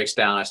form breaks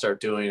down, I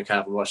start doing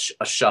kind of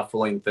a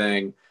shuffling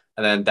thing,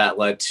 and then that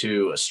led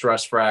to a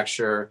stress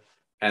fracture,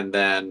 and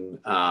then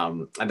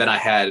I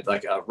had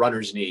like a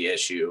runner's knee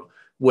issue,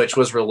 which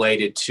was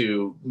related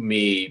to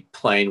me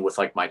playing with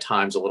like my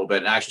times a little bit,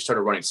 and I actually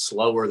started running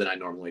slower than I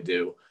normally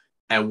do,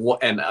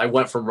 and I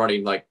went from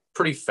running like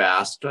pretty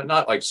fast,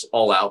 not like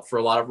all out for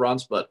a lot of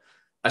runs, but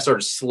I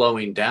started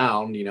slowing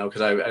down,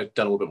 because I've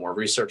done a little bit more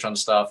research on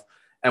stuff.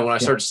 And when I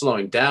started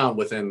slowing down,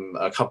 within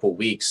a couple of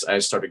weeks, I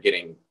started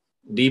getting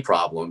knee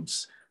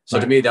problems. So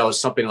to me, that was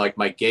something like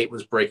my gait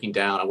was breaking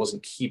down. I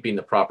wasn't keeping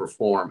the proper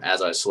form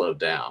as I slowed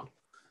down.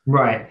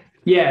 Right.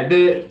 Yeah.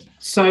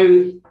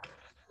 So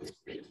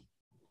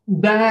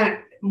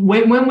that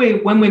when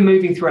we're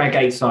moving through our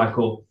gait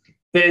cycle,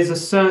 there's a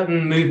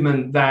certain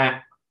movement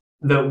that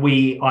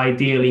we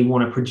ideally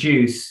want to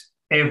produce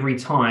every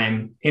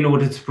time in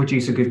order to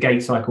produce a good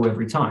gait cycle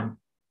every time,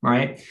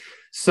 right?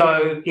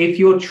 So if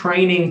you're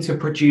training to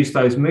produce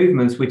those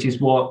movements, which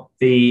is what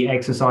the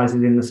exercises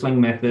in the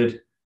Sling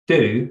method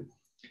do,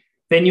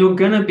 then you're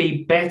going to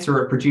be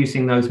better at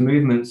producing those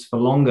movements for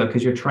longer,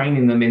 because you're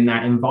training them in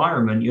that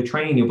environment. You're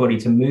training your body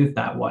to move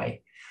that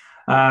way.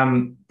 I've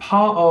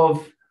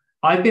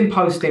been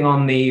posting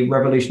on the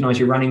Revolutionize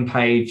Your Running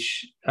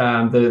page,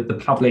 the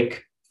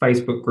public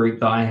Facebook group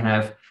that I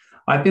have.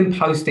 I've been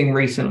posting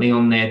recently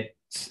on there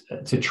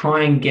to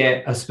try and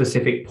get a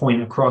specific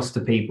point across to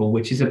people,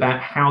 which is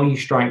about how you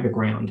strike the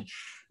ground.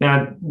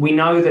 Now, we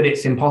know that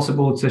it's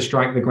impossible to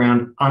strike the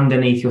ground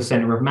underneath your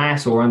center of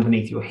mass or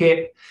underneath your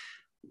hip.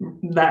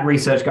 That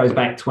research goes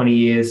back 20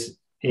 years.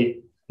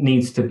 It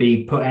needs to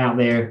be put out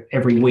there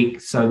every week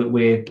so that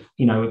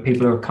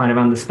people are kind of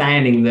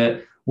understanding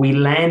that we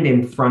land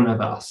in front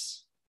of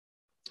us.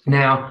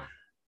 Now,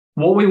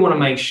 what we want to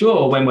make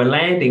sure when we're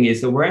landing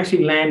is that we're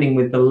actually landing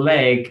with the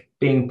leg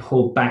being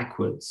pulled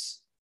backwards.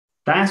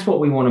 That's what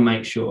we want to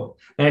make sure.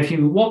 Now, if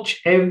you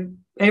watch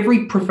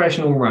every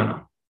professional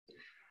runner,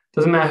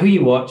 doesn't matter who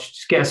you watch,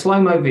 just get a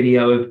slow-mo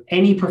video of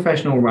any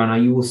professional runner,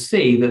 you will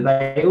see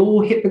that they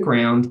all hit the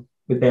ground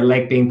with their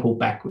leg being pulled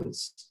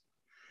backwards.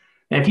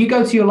 Now, if you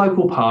go to your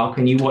local park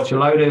and you watch a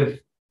load of,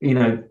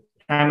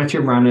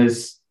 amateur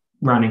runners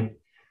running,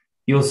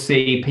 you'll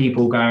see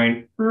people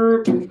going,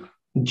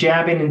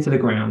 jabbing into the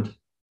ground,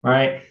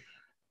 right?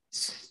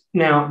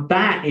 Now,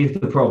 that is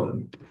the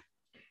problem.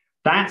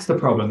 That's the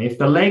problem. If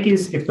the leg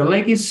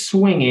is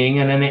swinging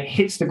and then it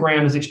hits the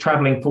ground as it's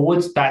traveling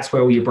forwards, that's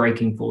where all your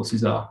braking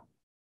forces are.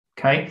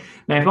 Okay.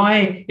 Now,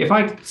 if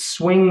I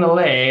swing the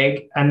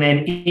leg and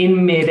then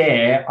in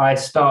midair I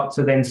start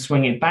to then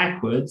swing it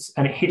backwards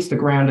and it hits the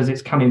ground as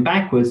it's coming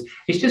backwards,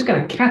 it's just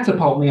going to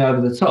catapult me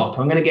over the top.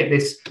 I'm going to get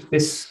this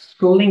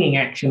slinging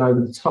action over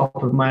the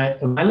top of my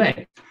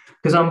leg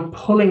because I'm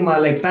pulling my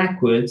leg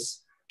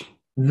backwards.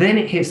 Then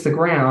it hits the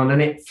ground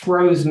and it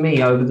throws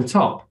me over the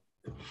top.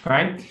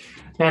 Right?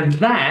 Now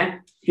that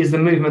is the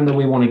movement that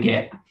we want to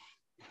get.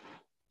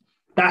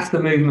 That's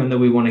the movement that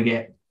we want to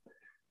get.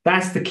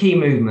 That's the key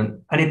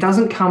movement. And it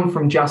doesn't come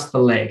from just the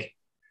leg.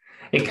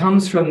 It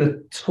comes from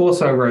the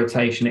torso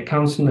rotation. It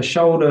comes from the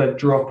shoulder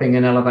dropping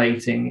and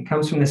elevating. It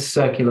comes from this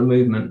circular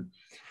movement.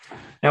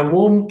 Now,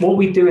 what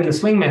we do in the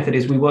Sling method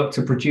is we work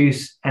to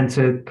produce and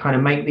to kind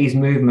of make these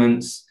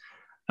movements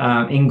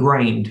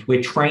ingrained.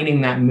 We're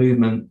training that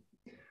movement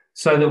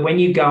so that when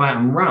you go out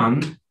and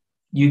run,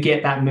 you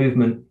get that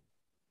movement.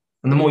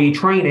 And the more you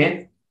train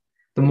it,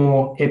 the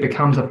more it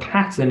becomes a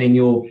pattern in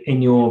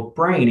your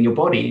brain, in your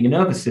body, in your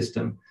nervous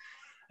system.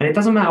 And it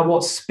doesn't matter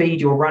what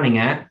speed you're running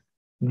at,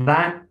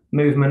 that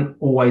movement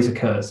always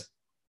occurs.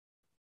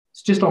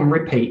 It's just on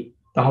repeat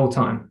the whole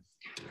time.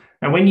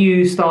 And when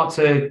you start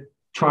to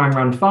try and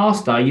run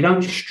faster, you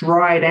don't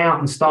stride out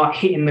and start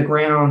hitting the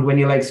ground when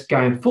your legs are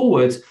going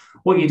forwards.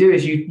 What you do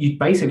is you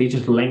basically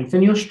just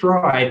lengthen your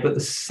stride, but the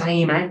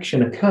same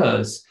action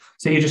occurs.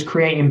 So you're just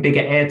creating bigger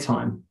air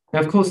time.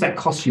 Now, of course, that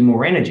costs you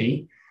more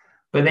energy,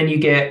 but then you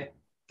get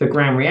the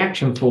ground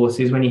reaction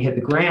forces when you hit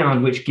the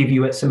ground, which give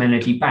you some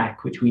energy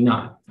back, which we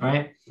know,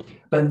 right?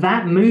 But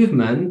that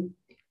movement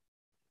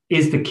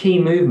is the key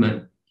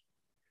movement.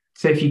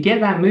 So if you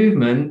get that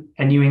movement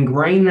and you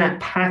ingrain that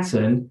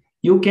pattern,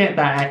 you'll get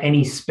that at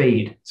any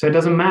speed. So it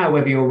doesn't matter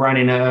whether you're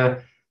running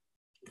a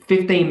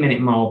 15-minute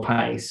mile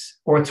pace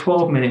or a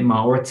 12-minute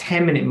mile or a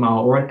 10-minute mile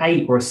or an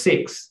 8 or a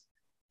 6.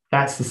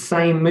 That's the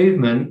same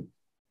movement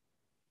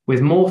with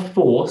more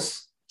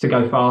force to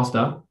go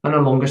faster and a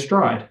longer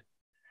stride.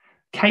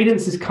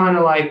 Cadence is kind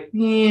of like,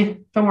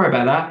 don't worry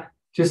about that.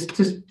 Just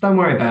don't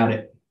worry about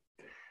it.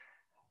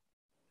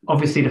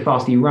 Obviously, the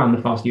faster you run,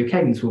 the faster your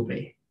cadence will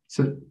be.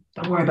 So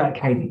don't worry about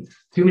cadence.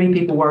 Too many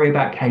people worry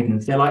about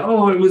cadence. They're like,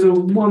 oh, it was a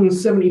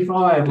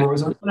 175 or it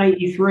was a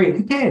 183.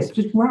 Who cares?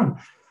 Just run.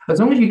 As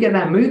long as you get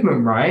that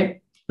movement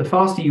right, the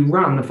faster you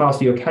run, the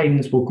faster your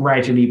cadence will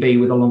gradually be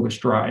with a longer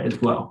stride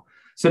as well.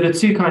 So the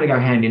two kind of go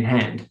hand in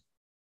hand.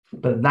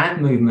 But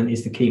that movement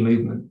is the key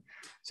movement.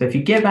 So if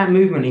you get that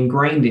movement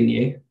ingrained in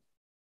you,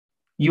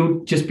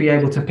 you'll just be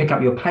able to pick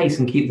up your pace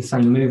and keep the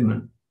same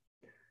movement.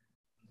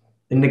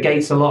 It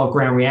negates a lot of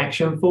ground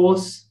reaction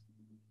force.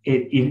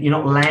 You're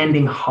not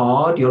landing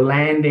hard, you're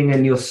landing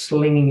and you're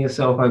slinging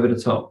yourself over the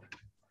top.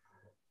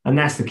 And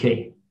that's the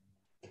key.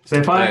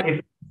 So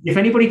if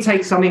anybody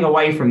takes something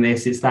away from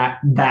this, it's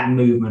that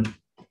movement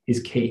is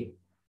key.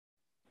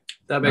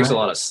 That makes a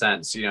lot of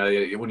sense. You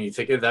know, when you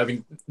think of that, I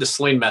mean, the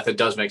Sling method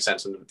does make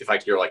sense. And the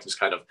fact you're like this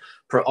kind of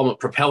almost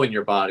propelling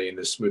your body in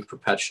this smooth,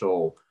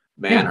 perpetual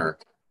manner.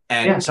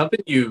 Yeah. And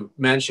something you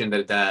mentioned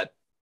that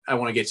I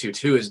want to get to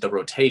too is the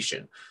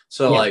rotation.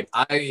 So like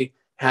I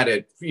had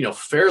it,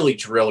 fairly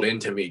drilled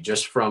into me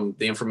just from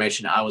the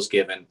information I was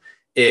given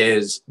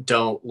is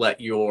don't let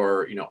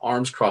your,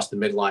 arms cross the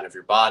midline of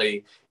your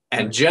body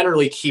and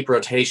generally keep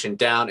rotation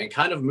down and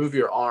kind of move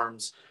your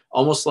arms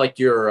almost like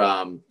you're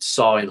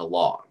sawing a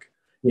log.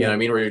 You know what I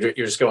mean? Where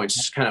you're just going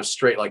just kind of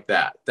straight like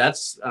that.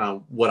 That's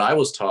what I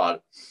was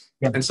taught.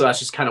 Yeah. And so that's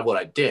just kind of what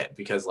I did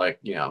because I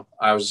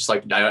was just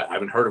like, I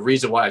haven't heard a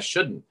reason why I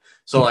shouldn't.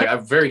 So like,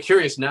 I'm very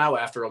curious now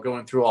after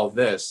going through all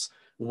this,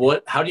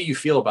 how do you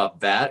feel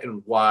about that?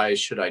 And why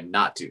should I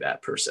not do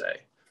that per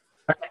se?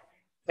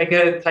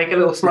 Okay. Take a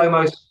little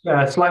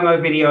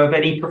slow-mo video of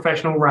any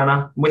professional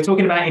runner. We're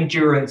talking about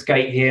endurance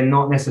gait here,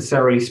 not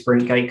necessarily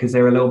sprint gait because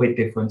they're a little bit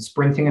different.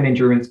 Sprinting and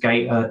endurance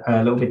gait are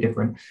a little bit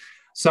different.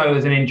 So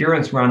as an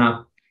endurance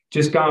runner,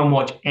 just go and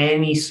watch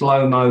any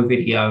slow-mo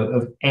video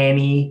of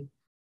any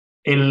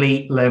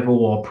elite level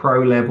or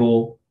pro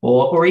level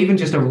or even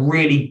just a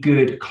really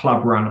good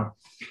club runner.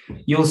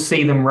 You'll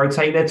see them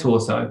rotate their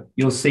torso.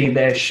 You'll see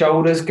their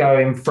shoulders go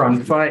in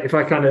front. If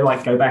I kind of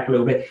like go back a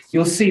little bit,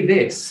 you'll see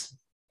this.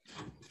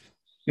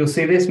 You'll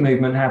see this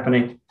movement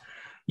happening.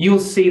 You'll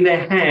see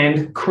their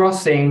hand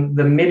crossing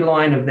the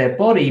midline of their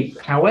body.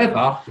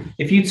 However,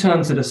 if you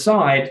turn to the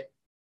side,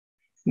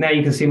 now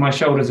you can see my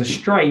shoulders are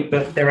straight,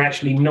 but they're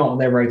actually not.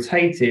 They're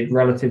rotated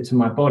relative to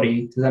my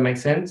body. Does that make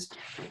sense?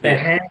 Their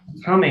hands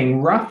are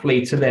coming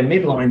roughly to their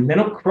midline. They're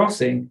not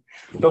crossing.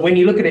 But when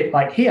you look at it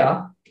like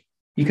here,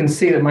 you can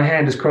see that my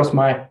hand has crossed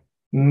my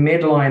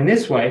midline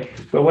this way.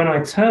 But when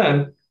I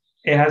turn,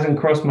 it hasn't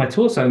crossed my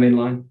torso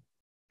midline.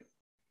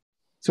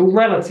 It's all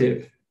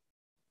relative.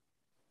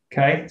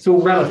 Okay? It's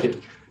all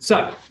relative.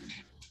 So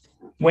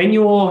when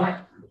you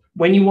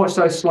watch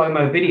those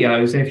slow-mo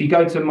videos, and if you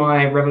go to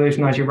my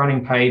Revolutionize Your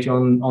Running page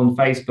on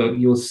Facebook,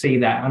 you'll see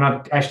that. And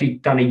I've actually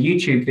done a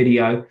YouTube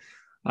video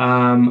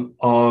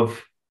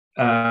of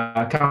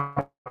a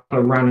couple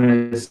of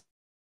runners,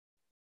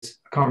 I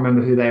can't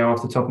remember who they are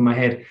off the top of my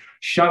head,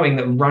 showing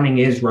that running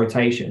is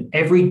rotation.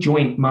 Every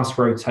joint must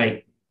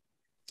rotate,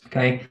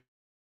 okay?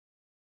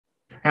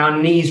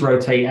 Our knees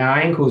rotate, our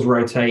ankles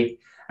rotate,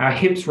 our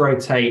hips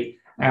rotate,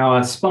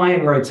 our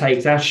spine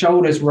rotates, our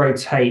shoulders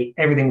rotate,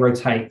 everything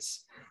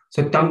rotates.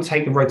 So don't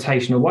take the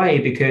rotation away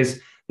because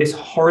this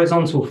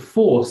horizontal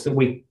force that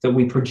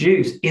we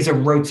produce is a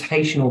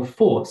rotational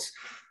force.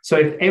 So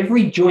if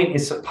every joint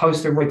is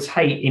supposed to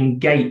rotate in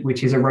gait,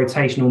 which is a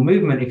rotational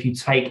movement, if you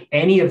take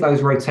any of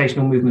those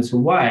rotational movements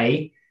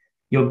away,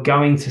 you're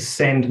going to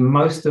send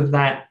most of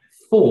that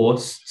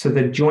force to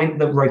the joint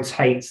that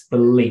rotates the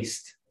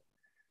least,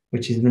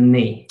 which is the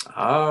knee.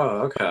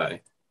 Oh,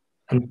 okay.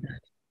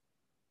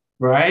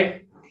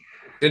 Right?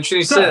 Interesting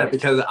you say that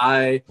because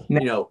I,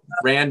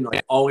 ran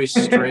always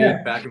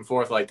straight back and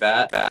forth like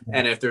that.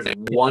 And if there's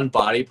one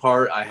body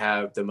part I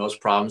have the most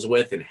problems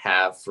with and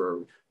have for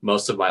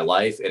most of my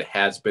life, it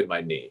has been my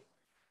knee.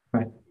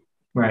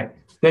 Right.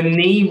 The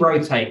knee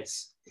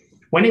rotates.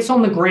 When it's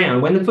on the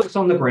ground, when the foot's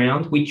on the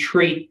ground, we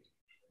treat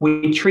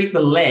the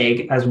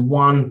leg as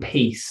one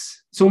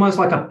piece. It's almost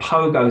like a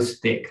pogo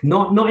stick,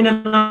 not in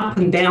an up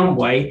and down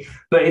way,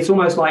 but it's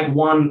almost like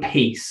one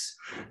piece.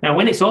 Now,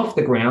 when it's off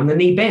the ground, the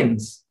knee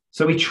bends.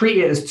 So we treat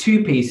it as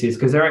two pieces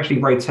because they're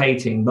actually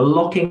rotating. The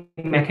locking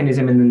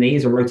mechanism in the knee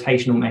is a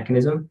rotational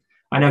mechanism.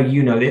 I know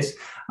you know this.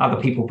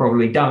 Other people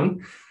probably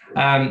don't.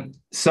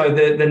 So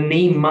the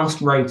knee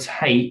must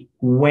rotate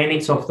when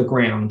it's off the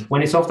ground.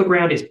 When it's off the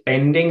ground, it's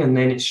bending and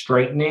then it's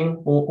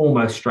straightening or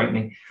almost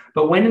straightening.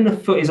 But when the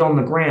foot is on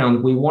the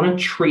ground, we want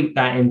to treat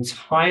that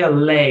entire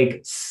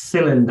leg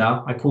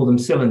cylinder, I call them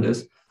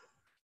cylinders,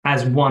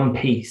 as one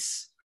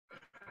piece.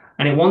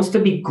 And it wants to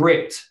be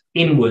gripped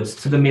inwards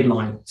to the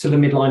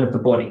midline of the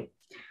body.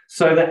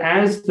 So that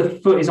as the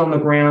foot is on the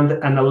ground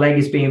and the leg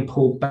is being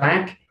pulled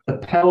back, the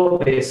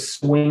pelvis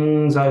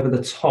swings over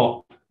the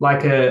top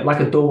like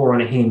a door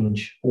on a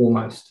hinge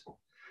almost.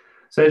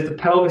 So if the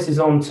pelvis is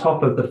on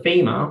top of the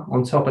femur,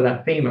 on top of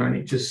that femur, and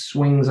it just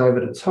swings over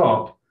the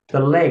top, the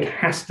leg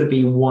has to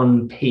be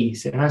one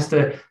piece. It has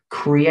to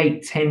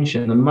create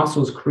tension. The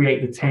muscles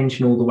create the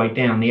tension all the way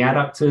down. The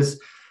adductors,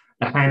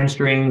 the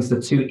hamstrings,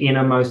 the two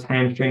innermost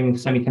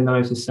hamstrings,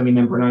 semitendinosus,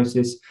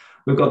 semimembranosus.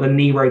 We've got the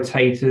knee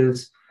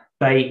rotators.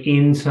 They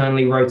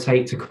internally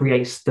rotate to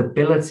create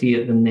stability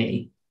at the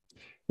knee.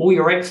 All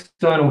your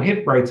external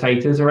hip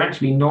rotators are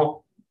actually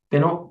they're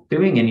not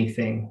doing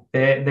anything.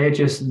 They're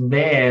just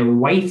there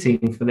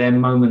waiting for their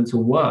moment to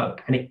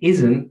work. And it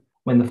isn't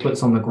when the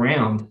foot's on the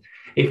ground.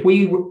 If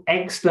we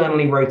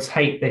externally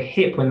rotate the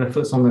hip when the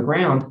foot's on the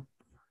ground,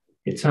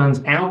 it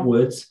turns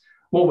outwards.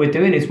 What we're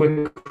doing is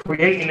we're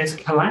creating this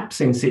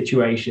collapsing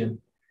situation,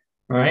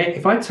 right?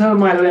 If I turn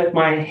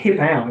my hip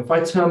out, if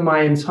I turn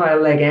my entire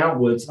leg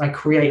outwards, I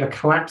create a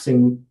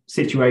collapsing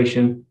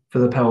situation for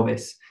the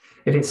pelvis.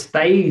 If it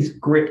stays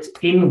gripped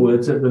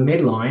inwards at the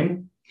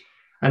midline,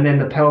 and then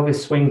the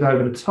pelvis swings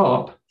over the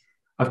top,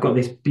 I've got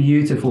this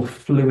beautiful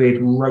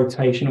fluid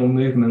rotational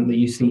movement that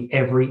you see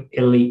every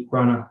elite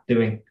runner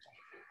doing.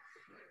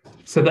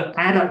 So the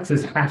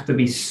adductors have to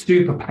be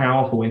super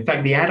powerful. In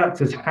fact, the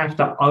adductors have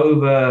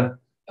to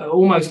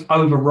almost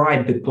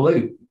override the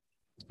glute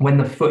when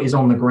the foot is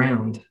on the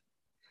ground.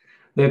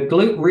 The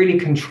glute really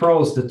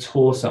controls the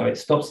torso. It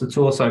stops the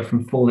torso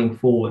from falling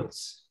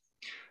forwards.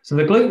 So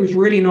the glute is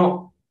really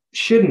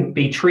shouldn't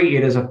be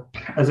treated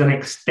as an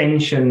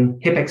extension,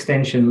 hip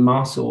extension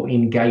muscle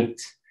in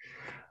gait.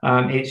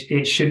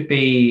 It should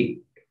be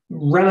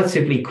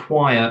relatively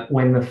quiet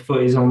when the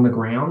foot is on the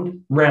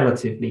ground,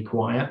 relatively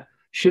quiet.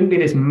 Shouldn't be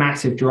this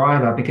massive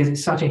driver because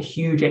it's such a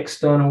huge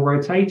external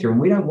rotator, and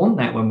we don't want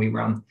that when we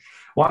run.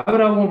 Why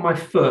would I want my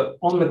foot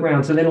on the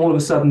ground to then all of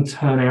a sudden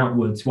turn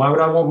outwards? Why would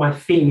I want my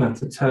femur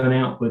to turn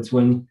outwards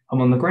when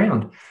I'm on the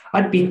ground?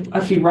 I'd be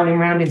running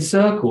around in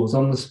circles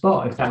on the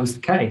spot if that was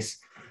the case.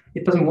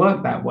 It doesn't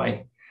work that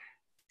way.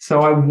 So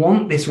I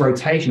want this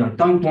rotation. I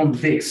don't want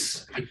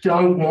this. I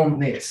don't want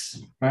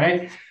this,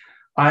 right?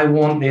 I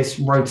want this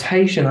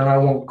rotation and I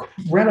want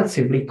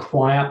relatively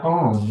quiet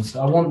arms.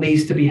 I want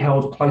these to be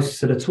held close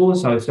to the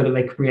torso so that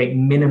they create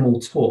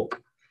minimal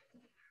torque,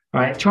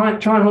 right? Try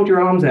and hold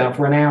your arms out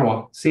for an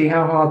hour. See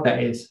how hard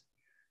that is,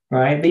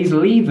 right? These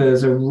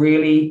levers are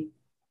really,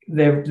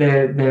 they're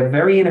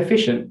very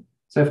inefficient.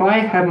 So if I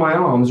have my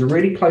arms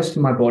really close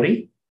to my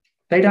body,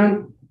 they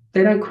don't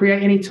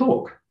create any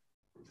torque.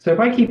 So if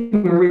I keep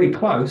them really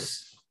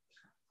close,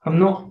 they're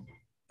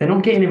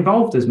not getting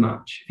involved as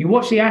much. If you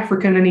watch the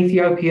African and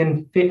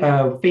Ethiopian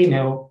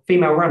female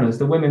runners,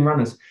 the women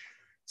runners,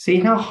 see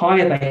how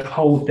high they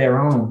hold their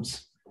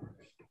arms.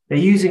 They're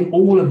using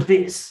all of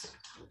this.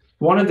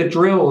 One of the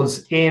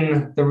drills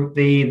in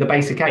the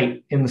basic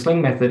 8 in the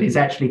Sling method is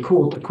actually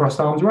called the crossed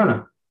arms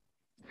runner.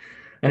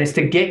 And it's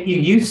to get you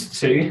used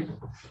to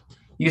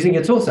using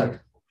your torso.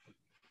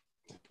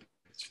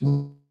 It's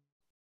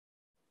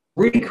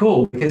really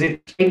cool because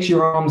it takes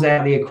your arms out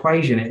of the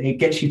equation. It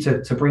gets you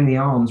to bring the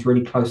arms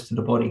really close to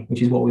the body,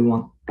 which is what we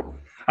want.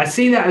 I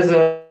see that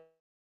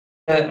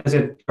as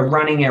a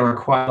running error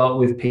quite a lot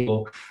with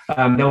people.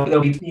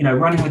 They'll be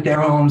running with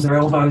their arms, their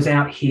elbows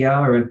out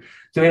here, and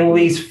doing all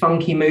these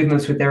funky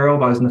movements with their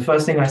elbows. And the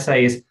first thing I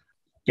say is,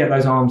 get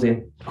those arms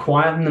in,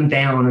 quieten them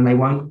down, and they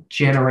won't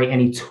generate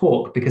any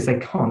torque because they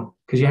can't.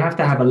 Because you have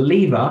to have a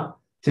lever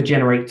to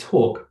generate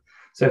torque.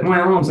 So if my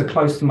arms are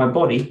close to my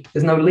body,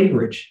 there's no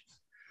leverage.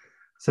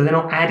 So they're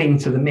not adding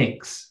to the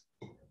mix.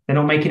 They're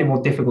not making it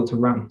more difficult to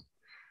run.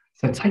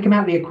 So take them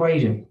out of the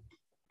equation.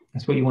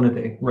 That's what you want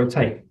to do,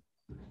 rotate.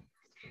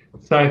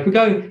 So if we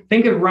go,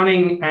 think of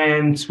running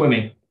and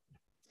swimming.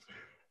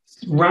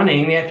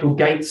 Running, the actual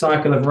gait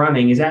cycle of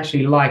running is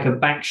actually like a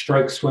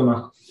backstroke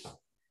swimmer.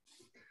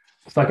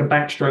 It's like a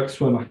backstroke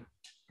swimmer.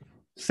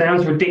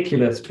 Sounds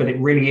ridiculous, but it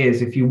really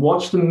is. If you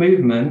watch the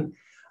movement,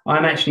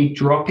 I'm actually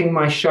dropping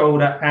my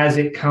shoulder as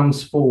it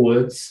comes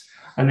forwards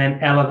and then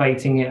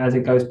elevating it as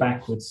it goes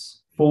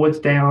backwards. Forwards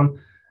down,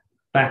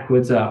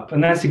 backwards up.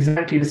 And that's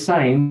exactly the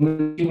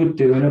same you would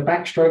do in a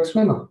backstroke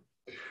swimmer.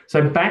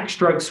 So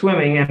backstroke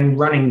swimming and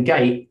running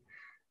gait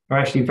are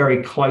actually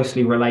very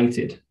closely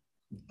related.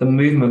 the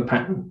movement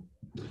pattern.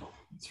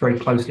 It's very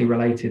closely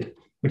related,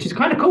 which is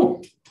kind of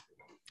cool.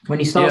 When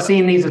you start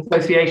seeing these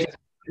associations,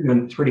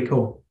 it's really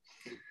cool.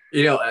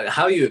 You know,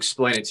 how you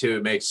explain it too,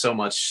 it makes so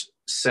much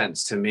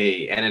sense to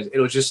me. And it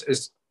was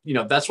just, you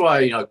know, that's why,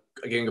 you know,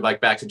 again, like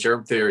back to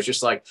germ theory, it's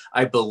just like,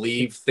 I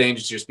believe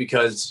things just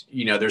because,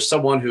 you know, there's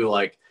someone who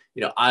like,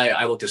 you know,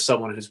 I looked at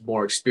someone who's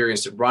more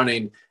experienced at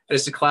running. And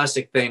it's a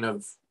classic thing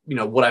of, you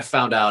know, what I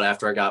found out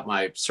after I got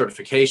my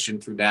certification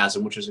through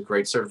NASM, which is a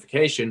great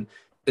certification,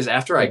 is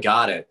after I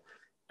got it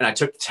and I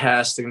took the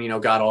test and, you know,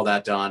 got all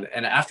that done.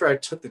 And after I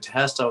took the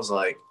test, I was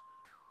like,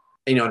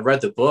 you know, and read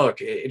the book,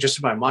 it just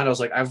in my mind, I was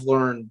like, I've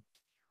learned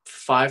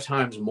 5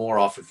 times more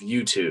off of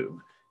YouTube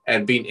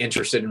and being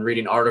interested in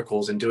reading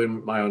articles and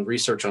doing my own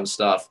research on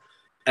stuff.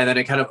 And then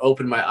it kind of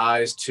opened my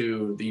eyes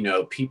to, you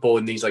know, people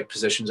in these like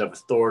positions of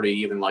authority,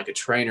 even like a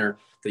trainer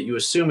that you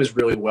assume is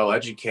really well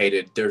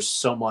educated. There's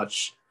so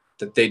much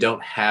that they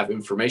don't have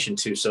information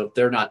to. So if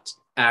they're not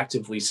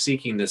actively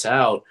seeking this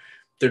out,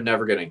 they're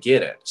never going to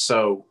get it.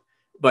 So,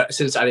 but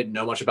since I didn't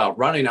know much about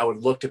running, I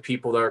would look to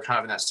people that are kind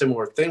of in that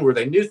similar thing where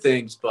they knew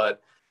things,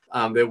 but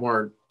they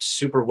weren't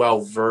super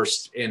well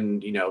versed in,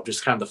 you know,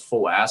 just kind of the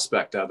full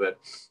aspect of it.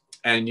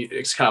 And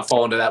it's kind of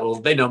fall into that, well,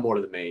 they know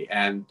more than me.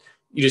 And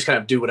you just kind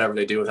of do whatever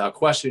they do without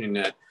questioning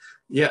it.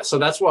 Yeah. So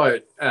that's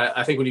why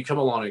I think when you come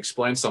along and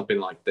explain something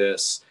like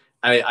this,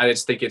 I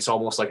just think it's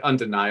almost like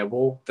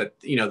undeniable that,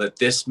 you know, that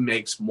this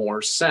makes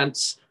more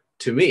sense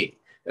to me,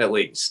 at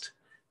least.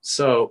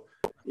 So,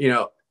 you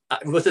know,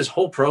 with this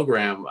whole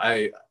program,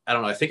 I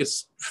don't know, I think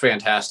it's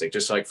fantastic,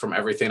 just like from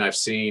everything I've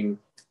seen.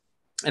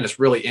 And it's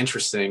really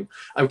interesting.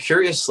 I'm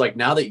curious, like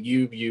now that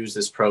you've used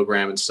this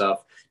program and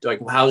stuff, like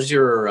how's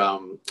your,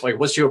 like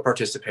what's your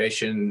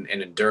participation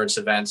in endurance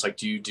events? Like,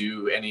 do you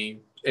do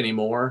any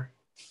more?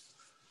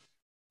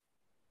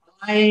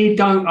 I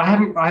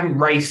haven't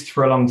raced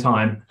for a long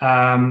time.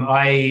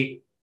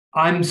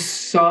 I'm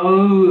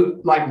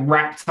so like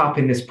wrapped up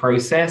in this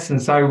process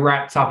and so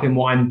wrapped up in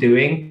what I'm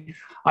doing.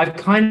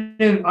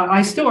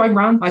 I still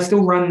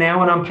run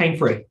now and I'm pain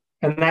free.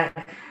 And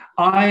that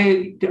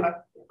I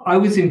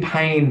was in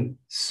pain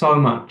so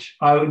much.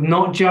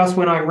 Not just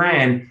when I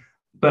ran,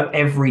 but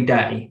every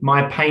day.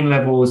 My pain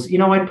levels, you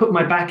know, I'd put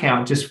my back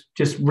out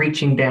just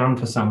reaching down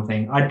for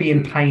something. I'd be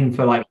in pain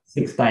for like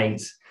 6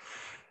 days.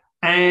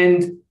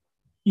 And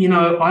you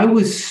know, I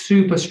was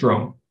super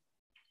strong.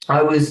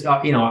 I was,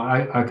 you know,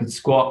 I could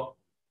squat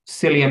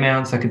silly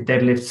amounts. I could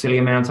deadlift silly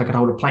amounts. I could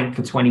hold a plank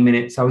for 20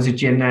 minutes. I was a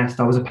gymnast.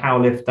 I was a power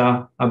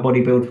lifter. I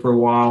bodybuilded for a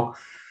while.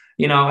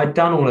 You know, I'd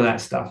done all of that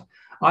stuff.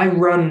 I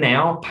run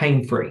now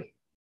pain-free.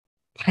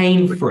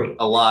 Pain-free.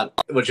 A lot,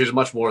 which is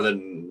much more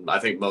than I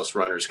think most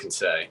runners can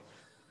say.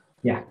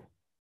 Yeah.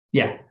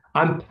 Yeah.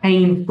 I'm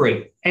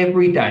pain-free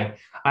every day.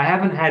 I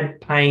haven't had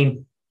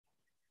pain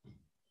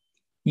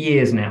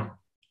years now.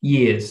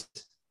 Years.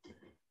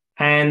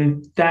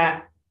 And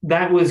that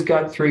was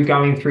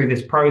going through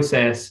this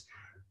process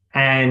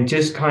and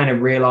just kind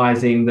of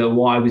realizing that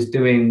what I was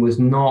doing was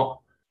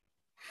not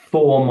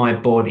for my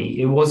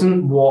body. It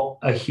wasn't what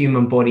a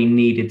human body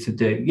needed to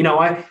do. You know,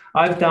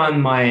 I've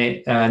done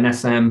my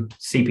NASM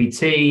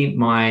CPT,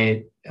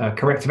 my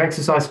corrective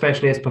exercise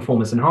specialist,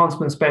 performance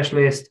enhancement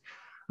specialist.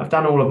 I've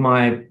done all of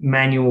my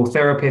manual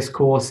therapist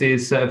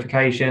courses,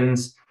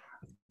 certifications,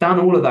 done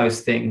all of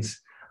those things.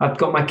 I've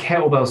got my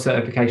kettlebell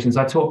certifications.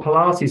 I taught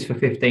Pilates for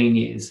 15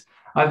 years.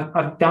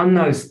 I've done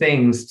those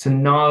things to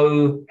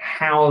know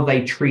how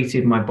they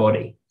treated my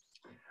body.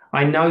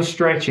 I know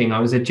stretching. I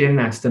was a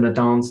gymnast and a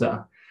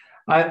dancer.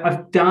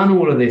 I've done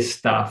all of this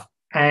stuff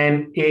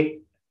and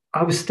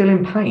I was still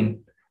in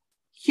pain,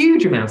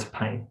 huge amounts of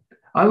pain.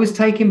 I was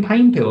taking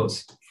pain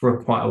pills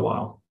for quite a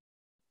while.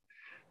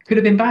 Could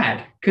have been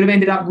bad, could have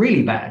ended up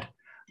really bad.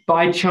 But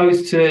I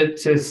chose to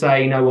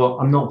say, you know what,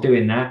 I'm not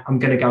doing that. I'm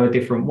going to go a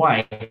different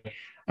way.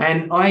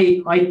 And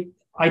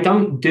I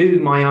don't do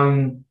my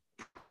own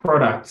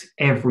product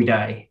every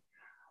day.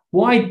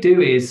 What I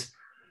do is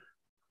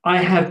I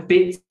have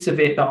bits of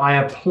it that I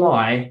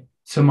apply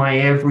to my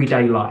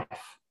everyday life.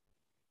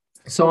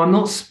 So I'm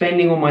not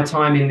spending all my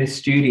time in this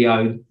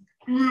studio,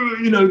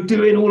 you know,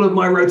 doing all of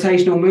my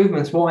rotational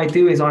movements. What I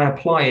do is I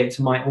apply it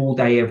to my all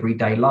day,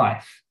 everyday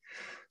life.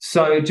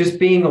 So just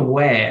being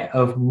aware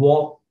of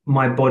what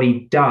my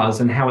body does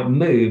and how it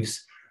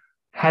moves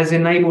has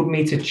enabled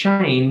me to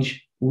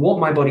change what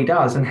my body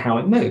does and how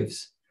it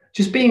moves.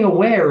 Just being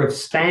aware of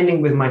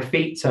standing with my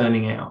feet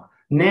turning out.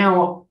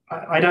 Now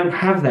I don't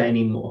have that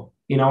anymore.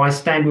 You know, I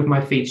stand with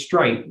my feet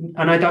straight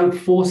and I don't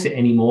force it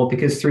anymore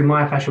because through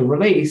myofascial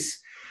release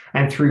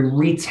and through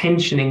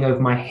retensioning of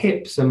my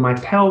hips and my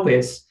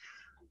pelvis,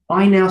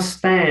 I now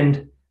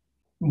stand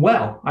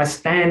well. I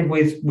stand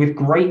with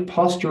great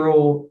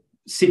postural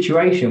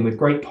situation, with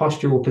great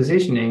postural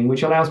positioning,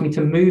 which allows me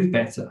to move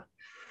better.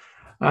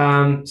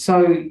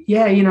 So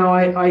yeah, you know,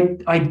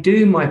 I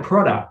do my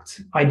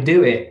product. I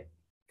do it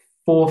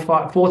four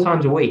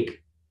times a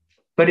week,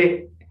 but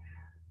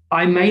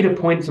I made a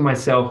point to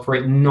myself for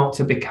it not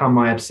to become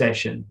my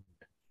obsession.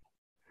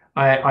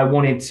 I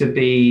wanted to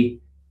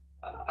be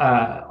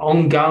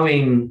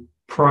ongoing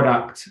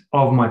product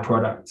of my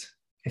product,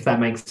 if that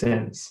makes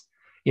sense.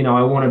 You know,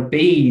 I want to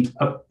be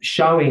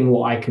showing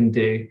what I can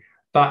do,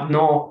 but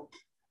not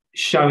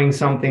showing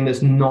something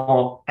that's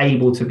not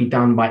able to be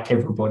done by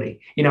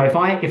everybody. You know,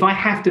 if I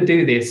have to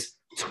do this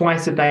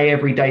twice a day,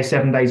 every day,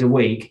 7 days a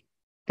week,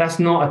 that's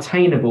not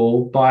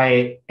attainable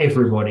by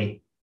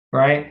everybody,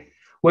 right?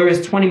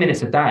 Whereas 20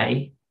 minutes a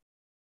day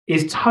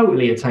is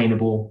totally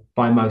attainable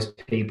by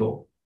most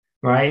people,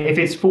 right? If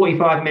it's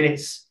 45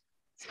 minutes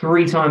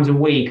 3 times a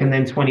week and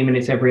then 20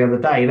 minutes every other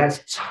day,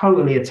 that's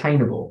totally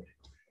attainable.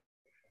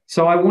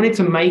 So I wanted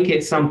to make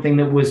it something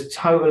that was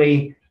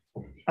totally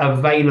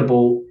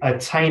available,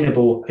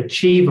 attainable,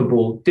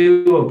 achievable,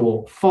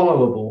 doable,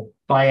 followable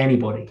by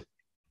anybody.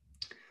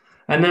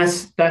 And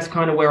that's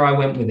kind of where I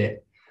went with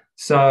it.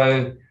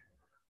 So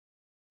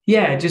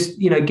yeah, just,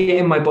 you know,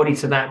 getting my body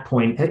to that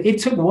point. It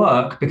took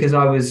work because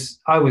I was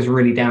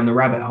really down the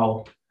rabbit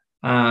hole.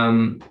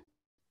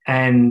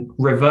 And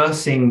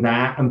reversing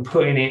that and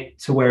putting it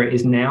to where it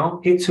is now,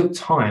 it took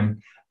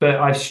time. But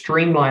I've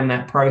streamlined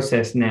that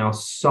process now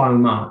so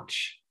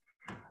much.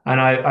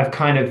 And I've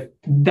kind of,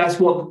 that's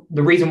what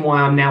the reason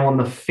why I'm now on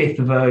the 5th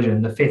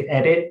version, the 5th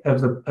edit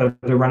of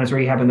the Runner's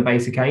Rehab and the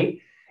Basic 8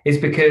 is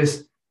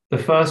because the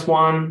first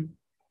one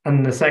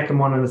and the second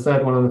one and the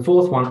third one and the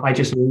fourth one, I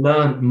just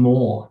learned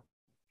more.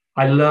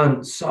 I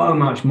learned so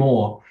much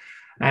more.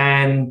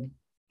 And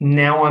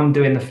now I'm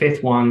doing the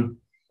 5th one.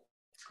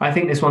 I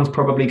think this one's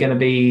probably going to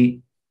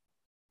be,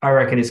 I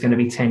reckon it's going to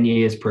be 10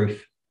 years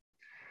proof.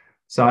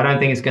 So I don't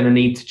think it's going to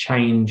need to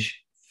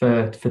change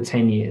for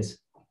 10 years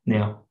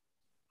now.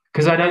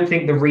 Because I don't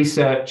think the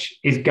research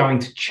is going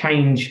to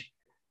change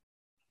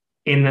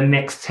in the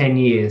next 10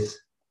 years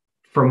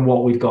from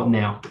what we've got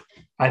now.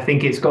 I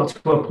think it's got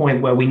to a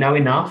point where we know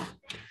enough,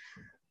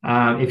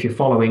 if you're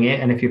following it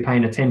and if you're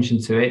paying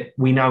attention to it,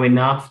 we know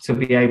enough to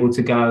be able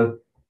to go,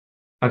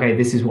 okay,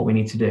 this is what we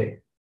need to do.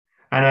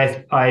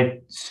 And I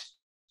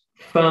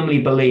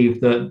firmly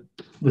believe that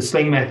the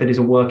Sling method is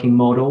a working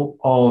model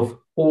of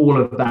all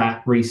of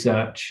that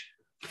research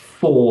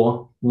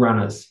for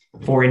runners,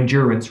 for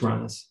endurance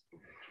runners.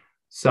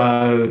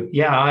 So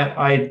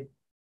yeah,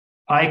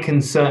 I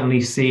can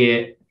certainly see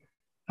it.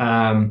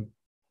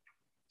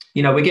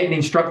 You know, we're getting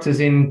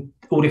instructors in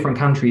all different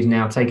countries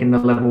now taking the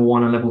level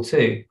 1 and level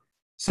 2.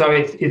 So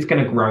it's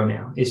going to grow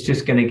now. It's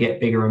just going to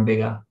get bigger and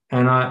bigger.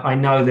 And I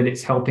know that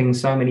it's helping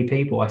so many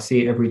people. I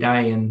see it every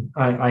day, and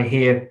I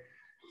hear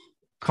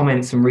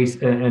comments and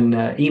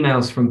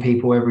emails from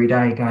people every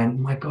day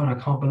going, my God, I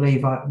can't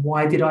believe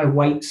why did I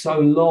wait so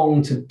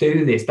long to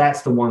do this?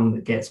 That's the one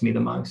that gets me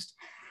the most.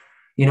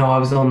 You know, I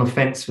was on the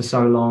fence for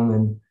so long,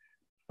 and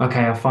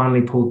okay, I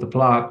finally pulled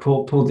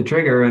the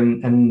trigger,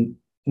 and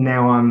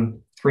now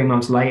I'm 3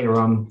 months later,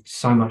 I'm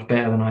so much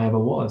better than I ever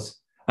was.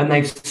 And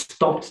they've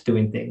stopped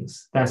doing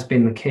things. That's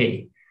been the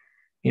key,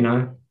 you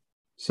know?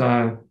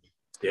 So.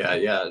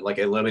 Yeah. Like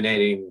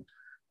eliminating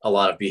a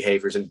lot of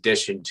behaviors in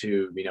addition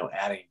to, you know,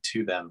 adding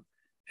to them.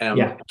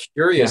 And I'm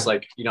curious,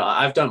 like, you know,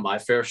 I've done my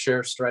fair share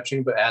of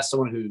stretching, but as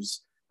someone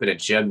who's been a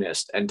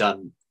gymnast and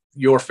done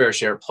your fair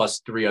share plus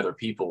 3 other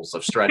people's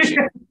of stretching.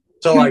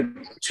 So like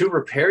to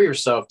repair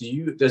yourself, do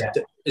you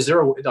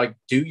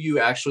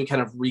actually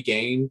kind of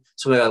regain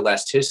some of that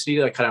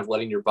elasticity, like kind of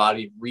letting your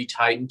body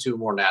retighten to a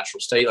more natural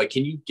state? Like,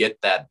 can you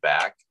get that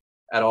back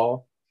at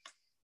all?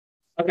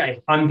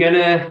 Okay, I'm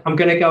gonna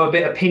go a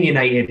bit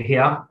opinionated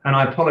here, and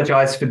I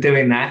apologize for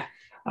doing that.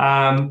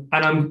 And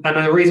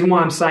the reason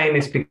why I'm saying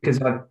this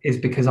is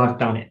because I've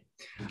done it.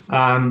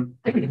 A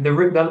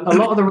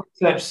lot of the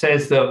research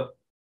says that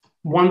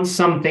once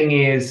something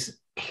is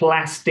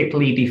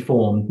plastically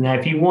deformed. Now,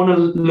 if you want to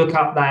look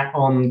up that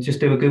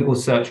just do a Google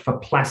search for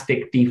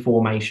plastic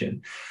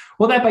deformation.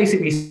 What that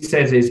basically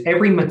says is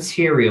every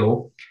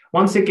material,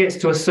 once it gets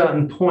to a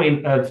certain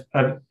point of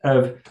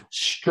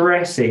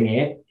stressing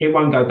it, it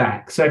won't go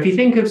back. So if you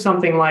think of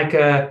something like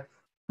a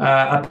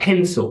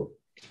pencil,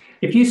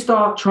 if you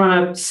start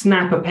trying to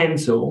snap a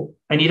pencil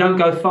and you don't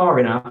go far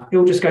enough,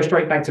 it'll just go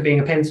straight back to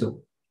being a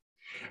pencil.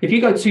 If you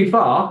go too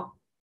far,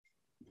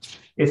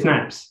 it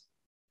snaps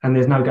and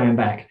there's no going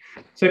back.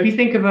 So if you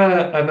think of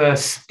a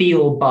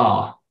steel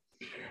bar,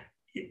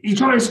 you're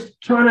trying to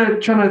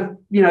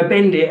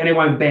bend it and it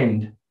won't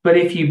bend. But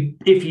if you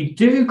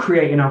do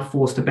create enough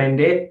force to bend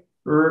it,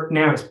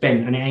 now it's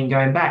bent and it ain't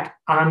going back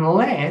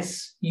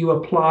unless you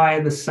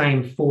apply the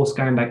same force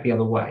going back the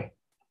other way.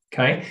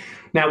 Okay.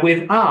 Now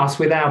with us,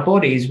 with our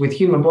bodies, with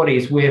human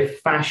bodies, we're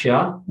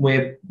fascia.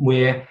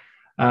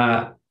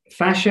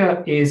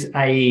 Fascia is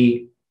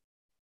a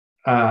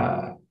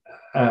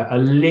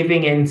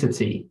living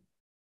entity.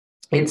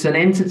 It's an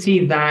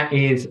entity that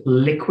is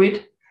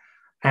liquid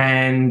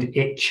and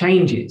it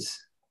changes.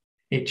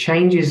 It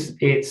changes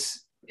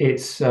its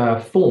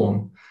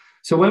form.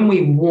 So when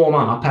we warm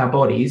up our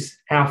bodies,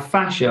 our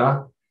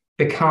fascia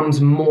becomes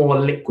more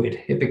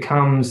liquid.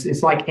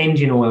 It's like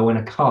engine oil in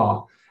a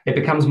car. It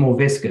becomes more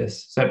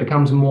viscous. So it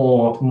becomes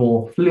more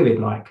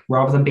fluid-like.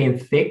 Rather than being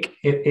thick,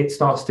 it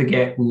starts to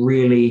get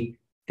really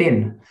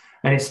thin.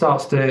 And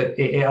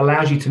it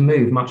allows you to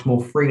move much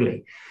more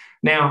freely.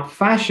 Now,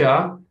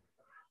 fascia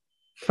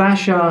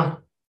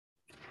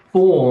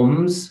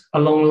forms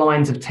along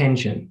lines of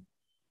tension.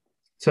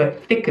 So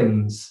it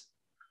thickens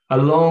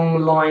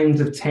along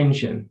lines of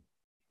tension.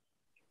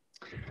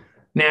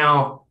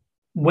 Now,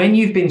 when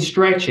you've been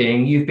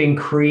stretching, you've been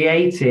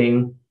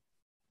creating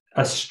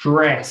a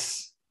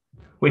stress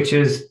which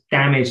has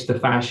damaged the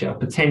fascia,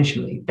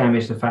 potentially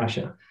damaged the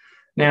fascia.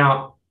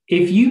 Now,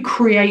 if you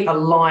create a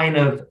line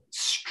of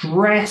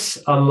stress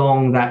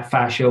along that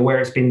fascia where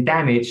it's been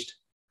damaged,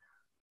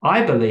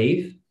 I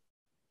believe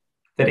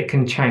that it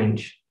can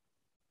change.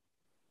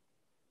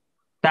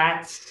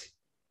 That's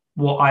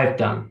what I've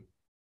done.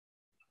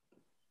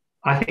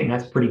 I think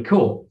that's pretty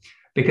cool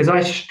because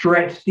I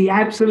stretched the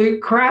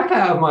absolute crap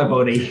out of my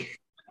body.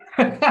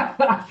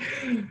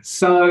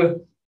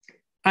 So,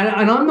 and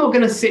I'm not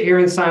going to sit here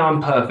and say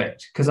I'm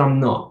perfect because I'm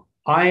not.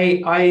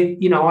 I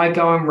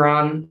go and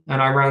run,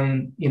 and I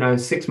run,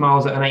 6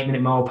 miles at an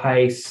 8-minute mile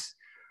pace.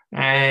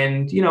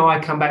 And, I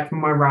come back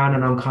from my run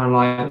and I'm kind of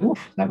like,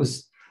 oof, that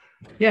was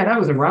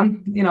a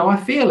run. I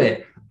feel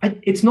it.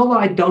 It's not that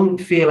I don't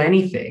feel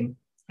anything.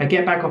 I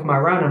get back off my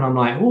run and I'm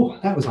like, oh,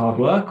 that was hard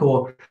work.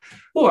 Or,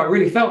 oh, I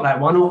really felt that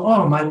one. Or,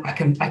 oh, I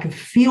can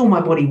feel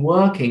my body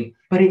working,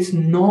 but it's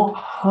not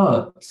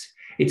hurt.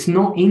 It's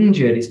not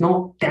injured. It's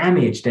not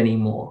damaged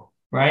anymore,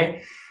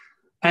 right?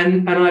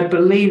 And I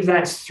believe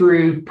that's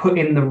through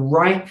putting the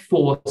right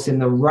force in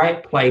the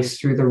right place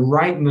through the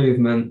right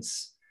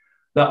movements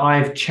that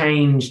I've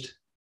changed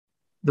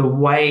the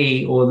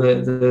way, or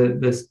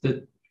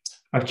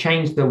I've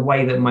changed the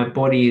way that my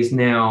body is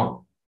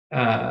now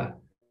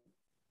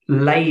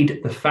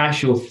laid the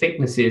fascial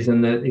thicknesses,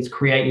 and that it's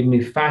created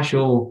new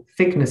fascial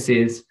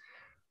thicknesses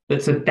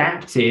that's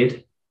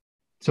adapted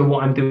to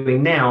what I'm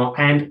doing now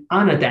and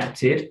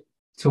unadapted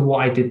to what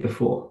I did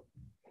before.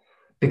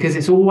 Because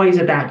it's always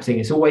adapting,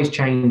 it's always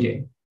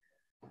changing.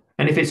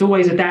 And if it's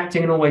always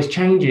adapting and always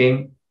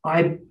changing,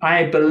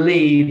 I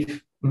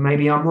believe,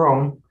 maybe I'm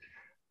wrong,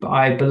 but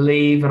I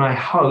believe and I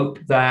hope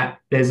that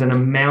there's an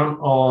amount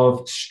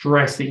of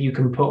stress that you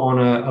can put on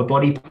a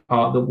body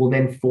part that will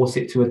then force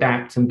it to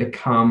adapt and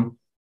become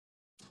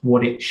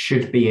what it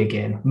should be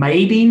again.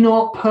 Maybe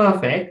not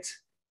perfect,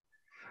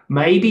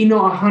 maybe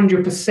not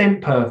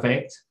 100%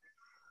 perfect,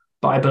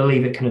 but I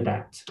believe it can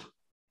adapt.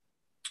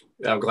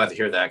 I'm glad to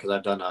hear that because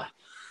I've done a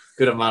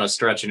good amount of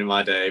stretching in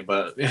my day.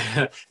 But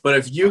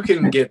if you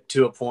can get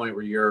to a point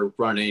where you're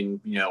running,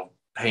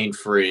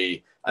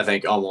 pain-free, I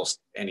think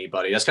almost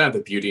anybody, that's kind of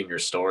the beauty in your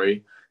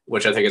story,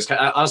 which I think is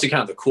honestly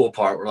kind of the cool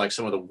part, where like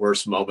some of the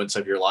worst moments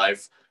of your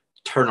life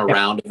turn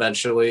around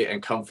eventually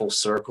and come full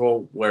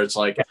circle, where it's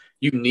like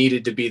you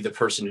needed to be the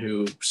person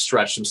who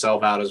stretched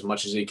himself out as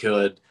much as he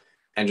could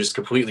and just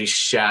completely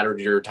shattered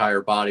your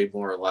entire body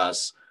more or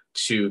less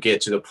to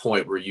get to the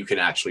point where you can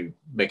actually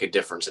make a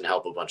difference and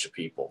help a bunch of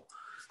people.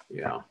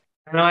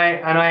 And I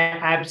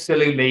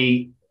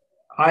absolutely,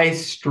 I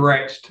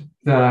stretched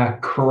the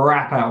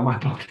crap out of my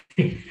body.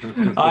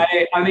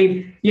 I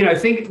mean,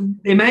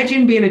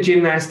 imagine being a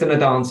gymnast and a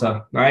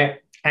dancer, right?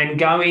 And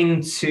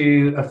going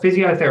to a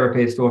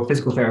physiotherapist or a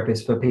physical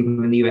therapist for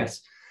people in the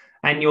US.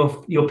 And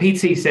your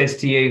PT says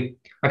to you,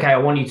 okay, I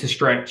want you to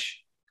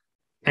stretch.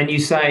 And you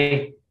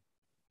say,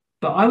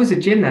 but I was a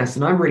gymnast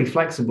and I'm really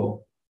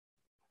flexible.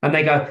 And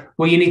they go,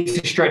 well, you need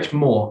to stretch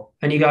more.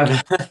 And you go,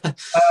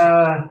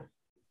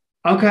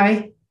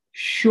 okay,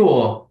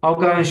 sure, I'll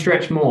go and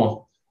stretch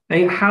more.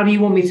 And how do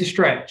you want me to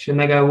stretch? And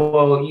they go,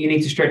 well, you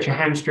need to stretch your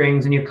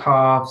hamstrings and your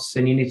calves,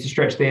 and you need to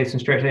stretch this and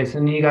stretch this.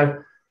 And you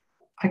go,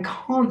 I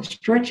can't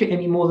stretch it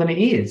any more than it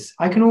is.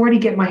 I can already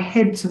get my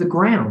head to the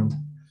ground.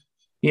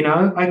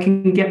 I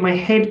can get my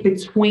head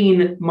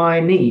between my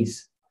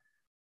knees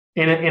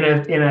in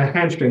a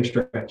hamstring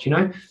stretch,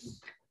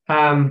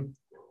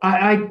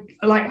 I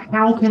like,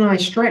 how can I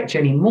stretch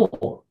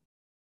anymore?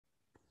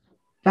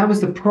 That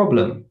was the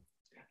problem.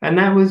 And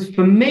that was,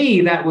 for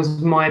me, that was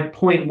my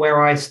point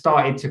where I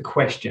started to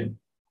question.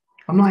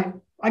 I'm like,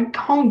 I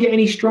can't get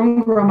any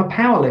stronger. I'm a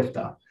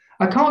powerlifter.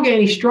 I can't get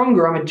any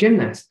stronger. I'm a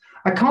gymnast.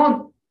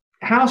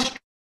 How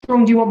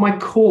strong do you want my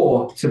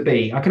core to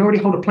be? I can already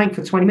hold a plank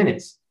for 20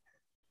 minutes,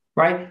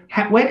 right?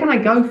 Where can I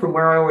go from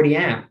where I already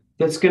am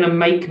that's going to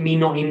make me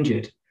not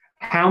injured?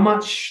 How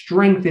much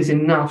strength is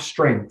enough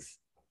strength?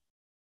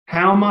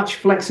 How much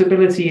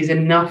flexibility is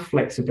enough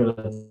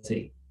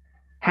flexibility?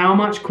 How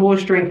much core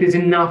strength is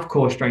enough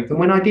core strength? And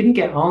when I didn't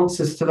get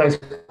answers to those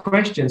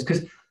questions,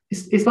 because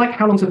it's like,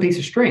 how long's a piece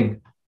of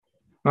string,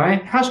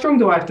 right? How strong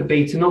do I have to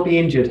be to not be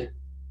injured?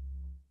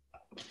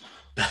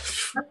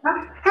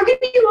 How can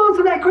you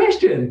answer that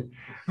question,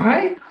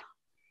 right?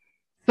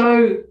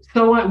 So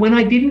when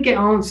I didn't get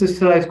answers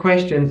to those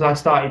questions, I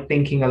started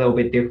thinking a little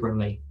bit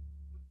differently.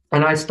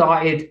 And I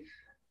started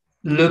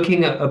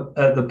looking at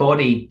the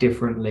body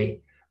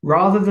differently.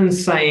 Rather than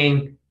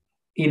saying,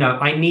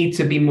 I need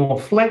to be more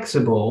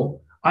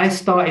flexible, I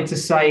started to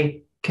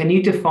say, can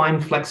you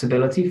define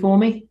flexibility for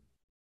me?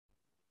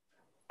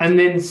 And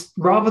then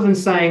rather than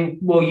saying,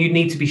 well, you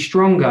need to be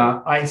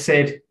stronger, I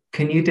said,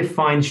 can you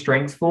define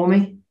strength for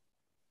me?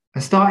 I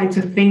started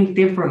to think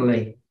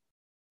differently.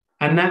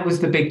 And that was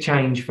the big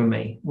change for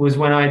me, was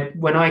when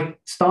I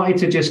started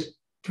to just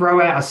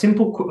throw out a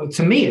simple,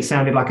 to me, it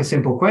sounded like a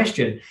simple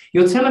question.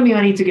 You're telling me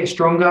I need to get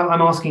stronger.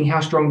 I'm asking,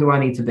 how strong do I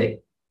need to be?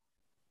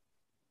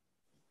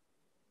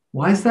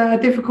 Why is that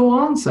a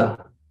difficult answer?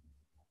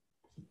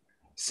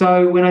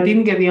 So when I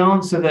didn't get the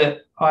answer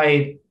that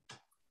I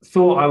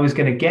thought I was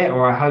going to get,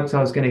 or I hoped I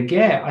was going to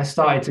get, I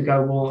started to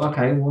go, well,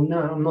 okay, well, no,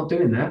 I'm not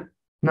doing that.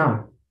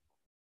 No,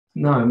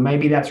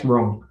 maybe that's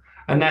wrong.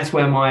 And that's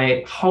where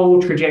my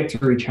whole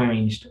trajectory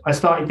changed. I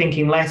started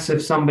thinking less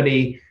of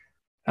somebody,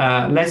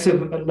 less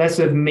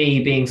of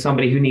me being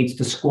somebody who needs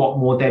to squat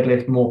more,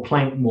 deadlift more,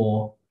 plank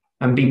more,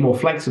 and be more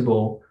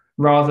flexible.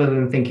 Rather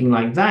than thinking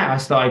like that, I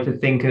started to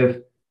think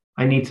of,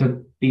 I need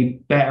to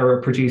be better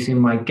at producing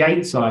my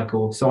gait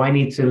cycle. So I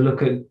need to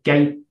look at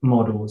gait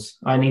models.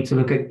 I need to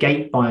look at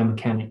gait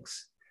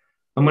biomechanics.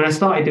 And when I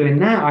started doing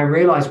that, I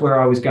realized where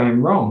I was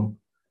going wrong.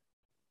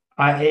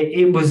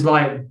 It was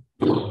like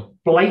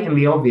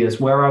blatantly obvious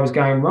where I was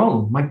going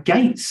wrong. My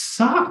gait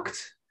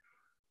sucked.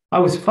 I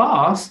was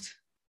fast,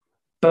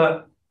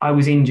 but I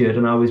was injured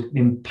and I was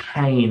in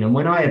pain. And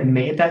when I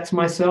admitted that to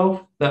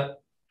myself,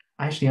 that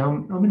actually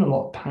I'm in a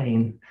lot of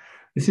pain.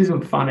 This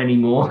isn't fun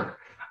anymore.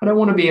 I don't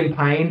want to be in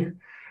pain.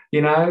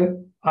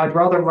 I'd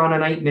rather run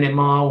an 8-minute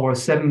mile or a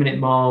 7-minute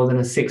mile than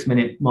a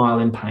 6-minute mile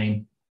in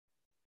pain.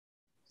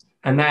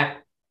 And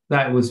that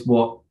was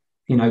what,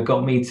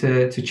 got me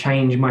to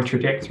change my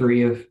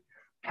trajectory of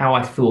how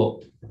I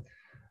thought.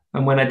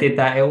 And when I did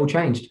that, it all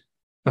changed.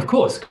 Of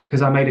course,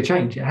 because I made a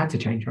change. It had to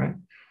change, right?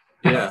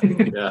 Yeah.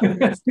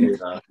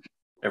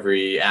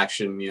 Every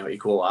action,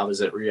 equal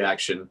opposite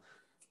reaction.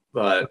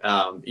 But,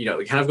 kind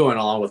of going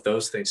along with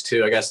those things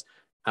too, I guess,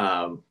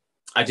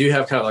 I do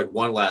have kind of like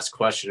one last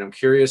question. I'm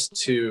curious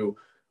to,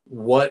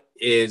 what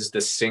is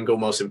the single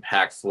most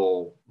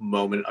impactful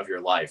moment of your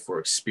life or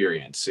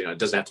experience? It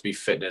doesn't have to be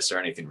fitness or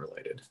anything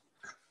related.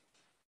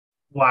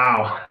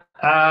 Wow.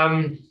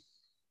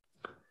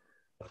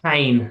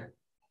 Pain.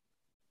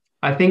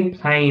 I think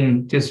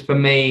pain, just for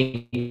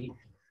me,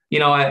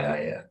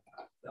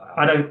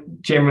 I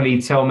don't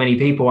generally tell many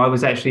people. I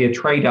was actually a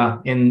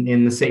trader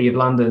in the city of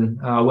London.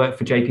 I worked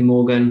for JP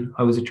Morgan.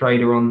 I was a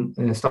trader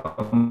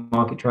stock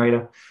market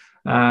trader.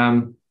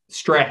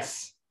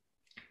 Stress,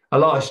 a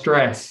lot of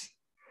stress.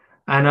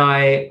 And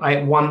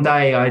I one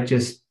day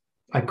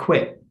I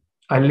quit.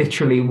 I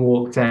literally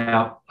walked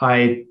out.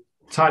 I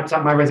typed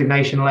up my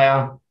resignation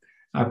letter.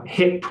 I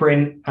hit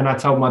print and I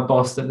told my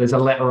boss that there's a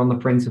letter on the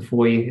printer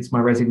for you. It's my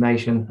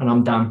resignation and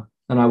I'm done.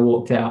 And I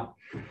walked out.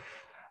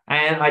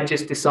 And I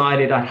just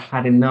decided I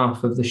had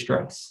enough of the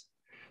stress.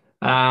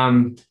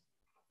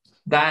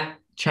 That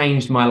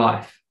changed my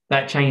life.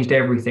 That changed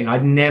everything.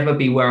 I'd never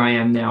be where I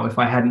am now if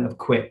I hadn't have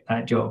quit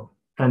that job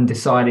and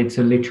decided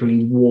to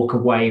literally walk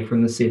away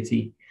from the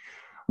city,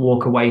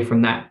 walk away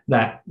from that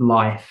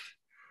life.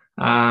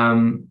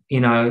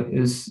 It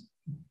was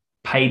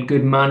paid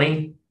good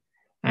money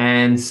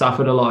and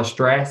suffered a lot of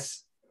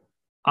stress.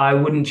 I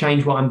wouldn't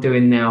change what I'm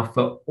doing now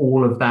for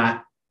all of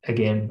that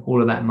again,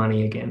 all of that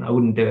money again. I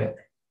wouldn't do it.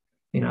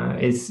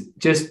 It's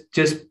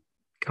just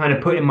kind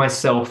of putting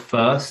myself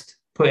first,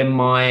 putting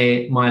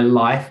my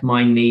life,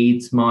 my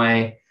needs,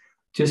 my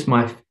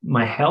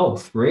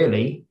health,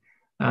 really.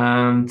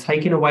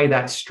 Taking away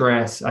that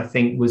stress, I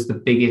think, was the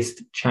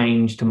biggest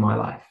change to my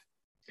life.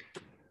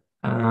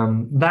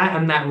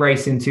 That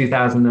race in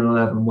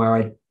 2011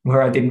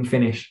 where I didn't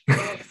finish.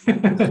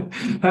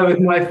 That was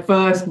my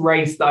first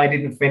race that I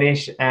didn't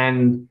finish,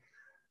 and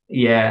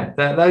yeah,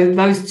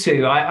 those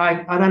two.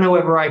 I don't know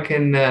whether I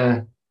can.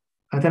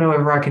 I don't know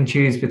whether I can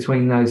choose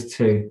between those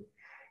two,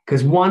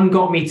 because one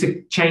got me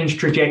to change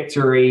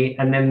trajectory,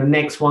 and then the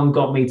next one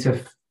got me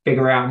to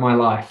figure out my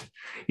life,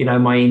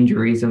 my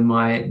injuries and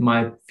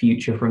my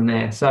future from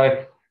there.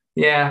 So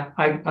yeah,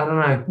 I don't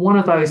know, one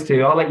of those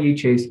two. I'll let you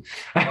choose.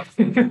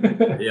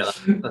 Yeah,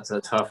 that's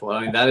a tough one.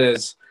 I mean, that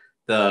is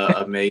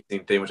the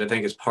amazing thing, which I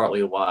think is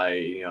partly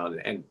why,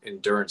 and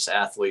endurance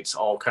athletes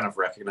all kind of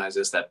recognize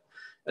this, that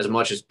as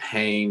much as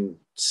pain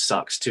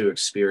sucks to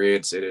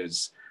experience, it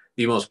is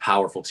the most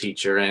powerful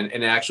teacher, and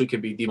it actually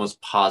could be the most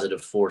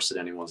positive force in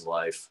anyone's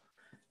life.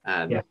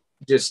 And yeah.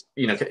 Just,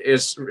 it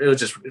was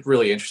just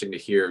really interesting to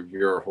hear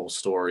your whole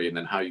story and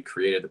then how you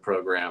created the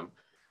program.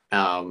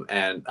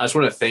 And I just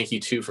want to thank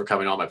you too for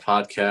coming on my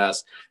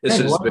podcast. This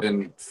has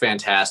been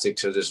fantastic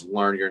to just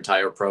learn your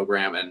entire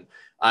program. And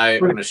I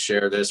want to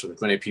share this with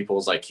as many people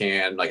as I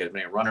can, like as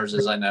many runners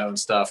as I know and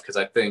stuff, because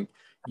I think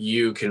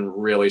you can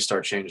really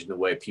start changing the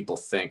way people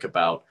think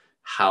about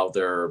how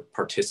they're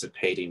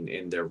participating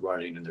in their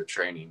running and their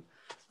training.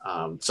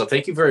 So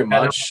thank you very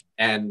much.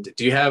 And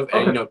do you have,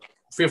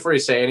 feel free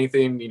to say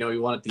anything,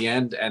 you want at the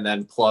end, and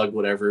then plug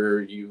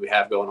whatever you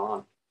have going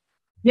on.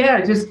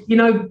 Yeah, just,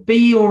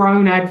 be your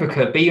own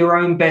advocate, be your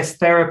own best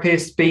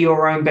therapist, be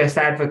your own best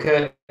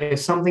advocate. If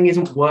something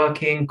isn't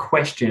working,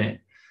 question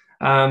it.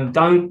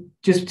 Don't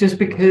just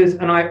because,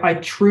 and I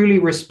truly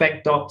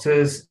respect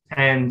doctors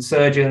and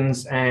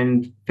surgeons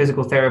and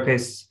physical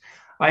therapists.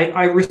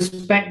 I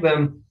respect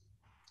them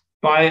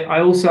But I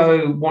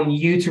also want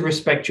you to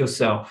respect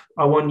yourself.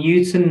 I want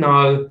you to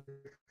know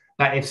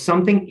that if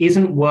something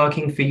isn't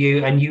working for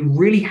you and you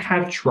really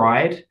have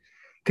tried,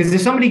 because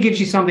if somebody gives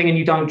you something and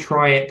you don't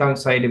try it, don't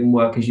say it didn't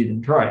work because you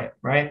didn't try it,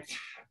 right?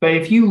 But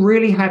if you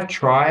really have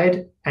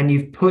tried and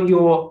you've put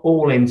your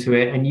all into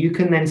it, and you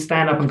can then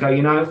stand up and go,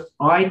 you know,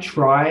 I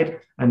tried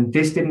and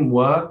this didn't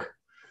work,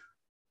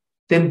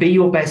 then be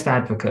your best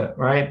advocate,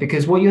 right?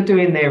 Because what you're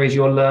doing there is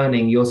you're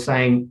learning. You're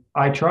saying,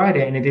 I tried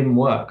it and it didn't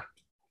work.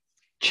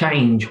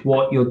 Change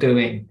what you're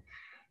doing.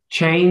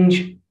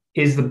 Change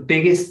is the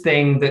biggest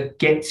thing that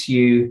gets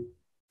you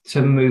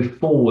to move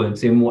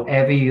forwards in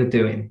whatever you're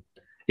doing.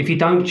 If you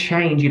don't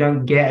change, you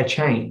don't get a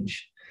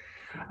change.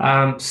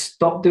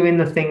 Stop doing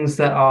the things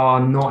that are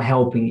not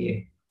helping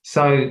you.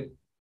 So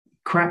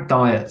crap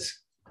diets,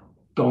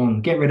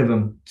 gone, get rid of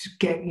them.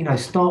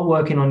 Just start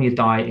working on your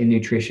diet and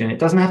nutrition. It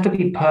doesn't have to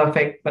be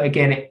perfect, but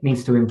again, it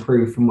needs to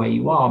improve from where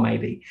you are,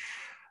 maybe.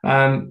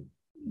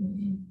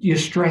 Your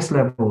stress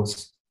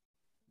levels,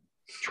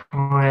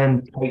 try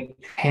and take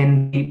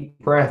 10 deep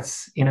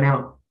breaths in and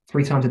out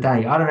 3 times a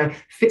day. I don't know,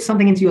 fit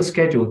something into your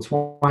schedule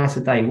twice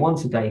a day,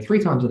 once a day, 3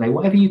 times a day,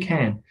 whatever you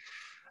can.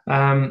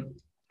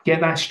 Get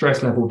that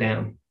stress level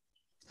down.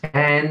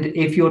 And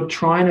if you're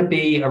trying to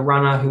be a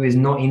runner who is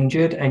not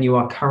injured and you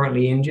are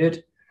currently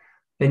injured,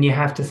 then you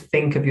have to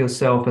think of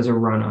yourself as a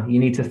runner. You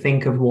need to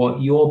think of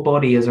what your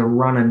body as a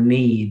runner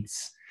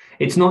needs.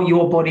 It's not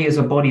your body as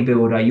a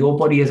bodybuilder, your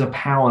body as a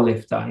power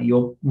lifter.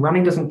 Your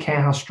running doesn't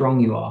care how strong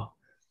you are.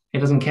 It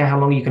doesn't care how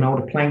long you can hold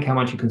a plank, how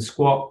much you can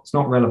squat. It's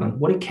not relevant.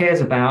 What it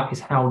cares about is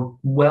how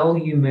well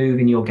you move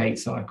in your gait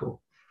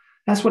cycle.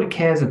 That's what it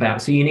cares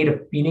about. So you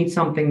need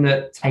something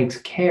that takes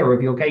care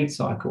of your gait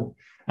cycle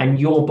and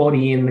your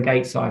body in the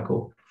gait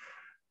cycle.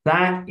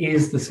 That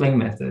is the Sling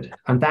method.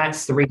 And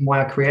that's the reason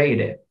why I created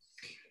it.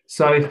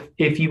 So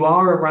if you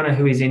are a runner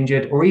who is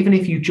injured, or even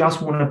if you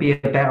just want to be a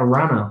better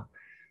runner,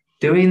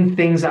 doing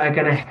things that are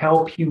going to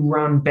help you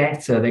run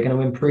better, they're going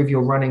to improve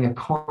your running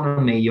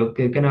economy,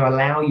 they're going to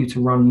allow you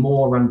to run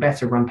more, run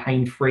better, run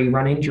pain-free,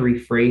 run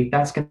injury-free,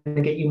 that's going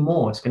to get you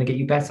more. It's going to get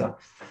you better.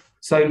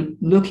 So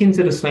look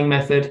into the Sling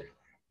method.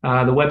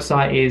 The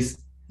website is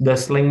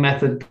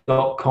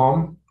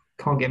theslingmethod.com.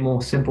 Can't get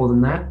more simple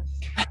than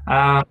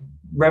that.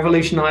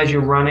 Revolutionize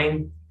your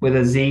running with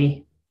a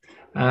Z.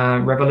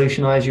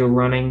 Revolutionize your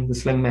running, the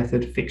Sling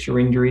method, fix your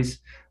injuries.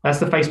 That's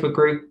the Facebook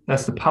group.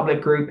 That's the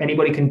public group.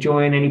 Anybody can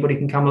join. Anybody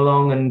can come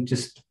along and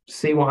just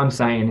see what I'm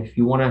saying. If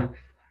you want to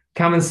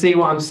come and see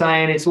what I'm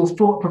saying, it's all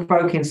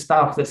thought-provoking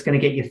stuff that's going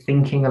to get you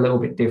thinking a little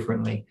bit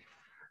differently.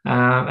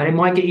 And it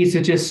might get you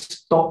to just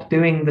stop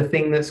doing the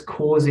thing that's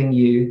causing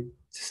you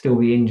to still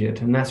be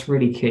injured. And that's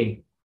really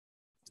key.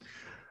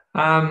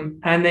 And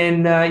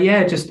then,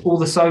 just all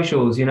the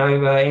socials,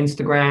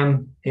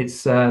 Instagram,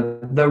 it's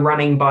the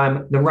running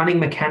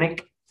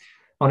mechanic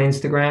on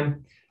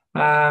Instagram.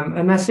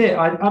 And that's it.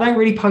 I don't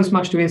really post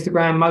much to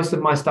Instagram. Most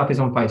of my stuff is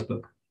on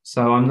Facebook.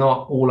 So I'm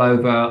not all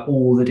over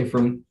all the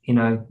different,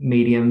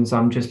 mediums.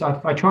 I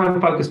try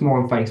and focus more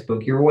on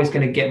Facebook. You're always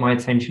going to get my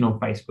attention on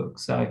Facebook.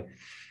 So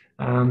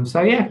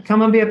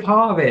come and be a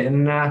part of it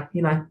and,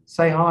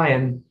 say hi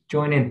and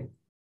join in.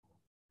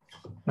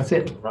 That's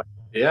it. Right.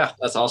 Yeah,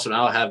 that's awesome.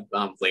 I'll have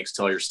links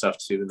to all your stuff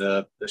too in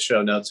the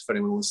show notes if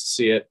anyone wants to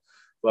see it.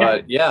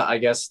 But yeah, I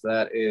guess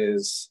that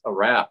is a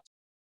wrap.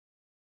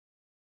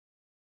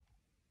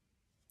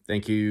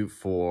 Thank you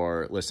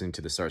for listening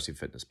to the Starseed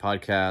Fitness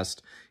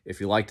podcast.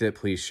 If you liked it,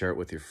 please share it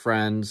with your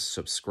friends,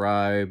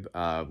 subscribe.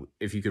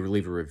 If you could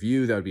leave a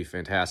review, that would be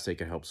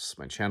fantastic. It helps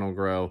my channel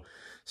grow.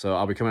 So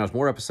I'll be coming out with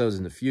more episodes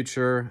in the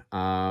future.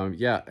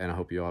 And I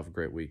hope you all have a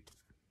great week.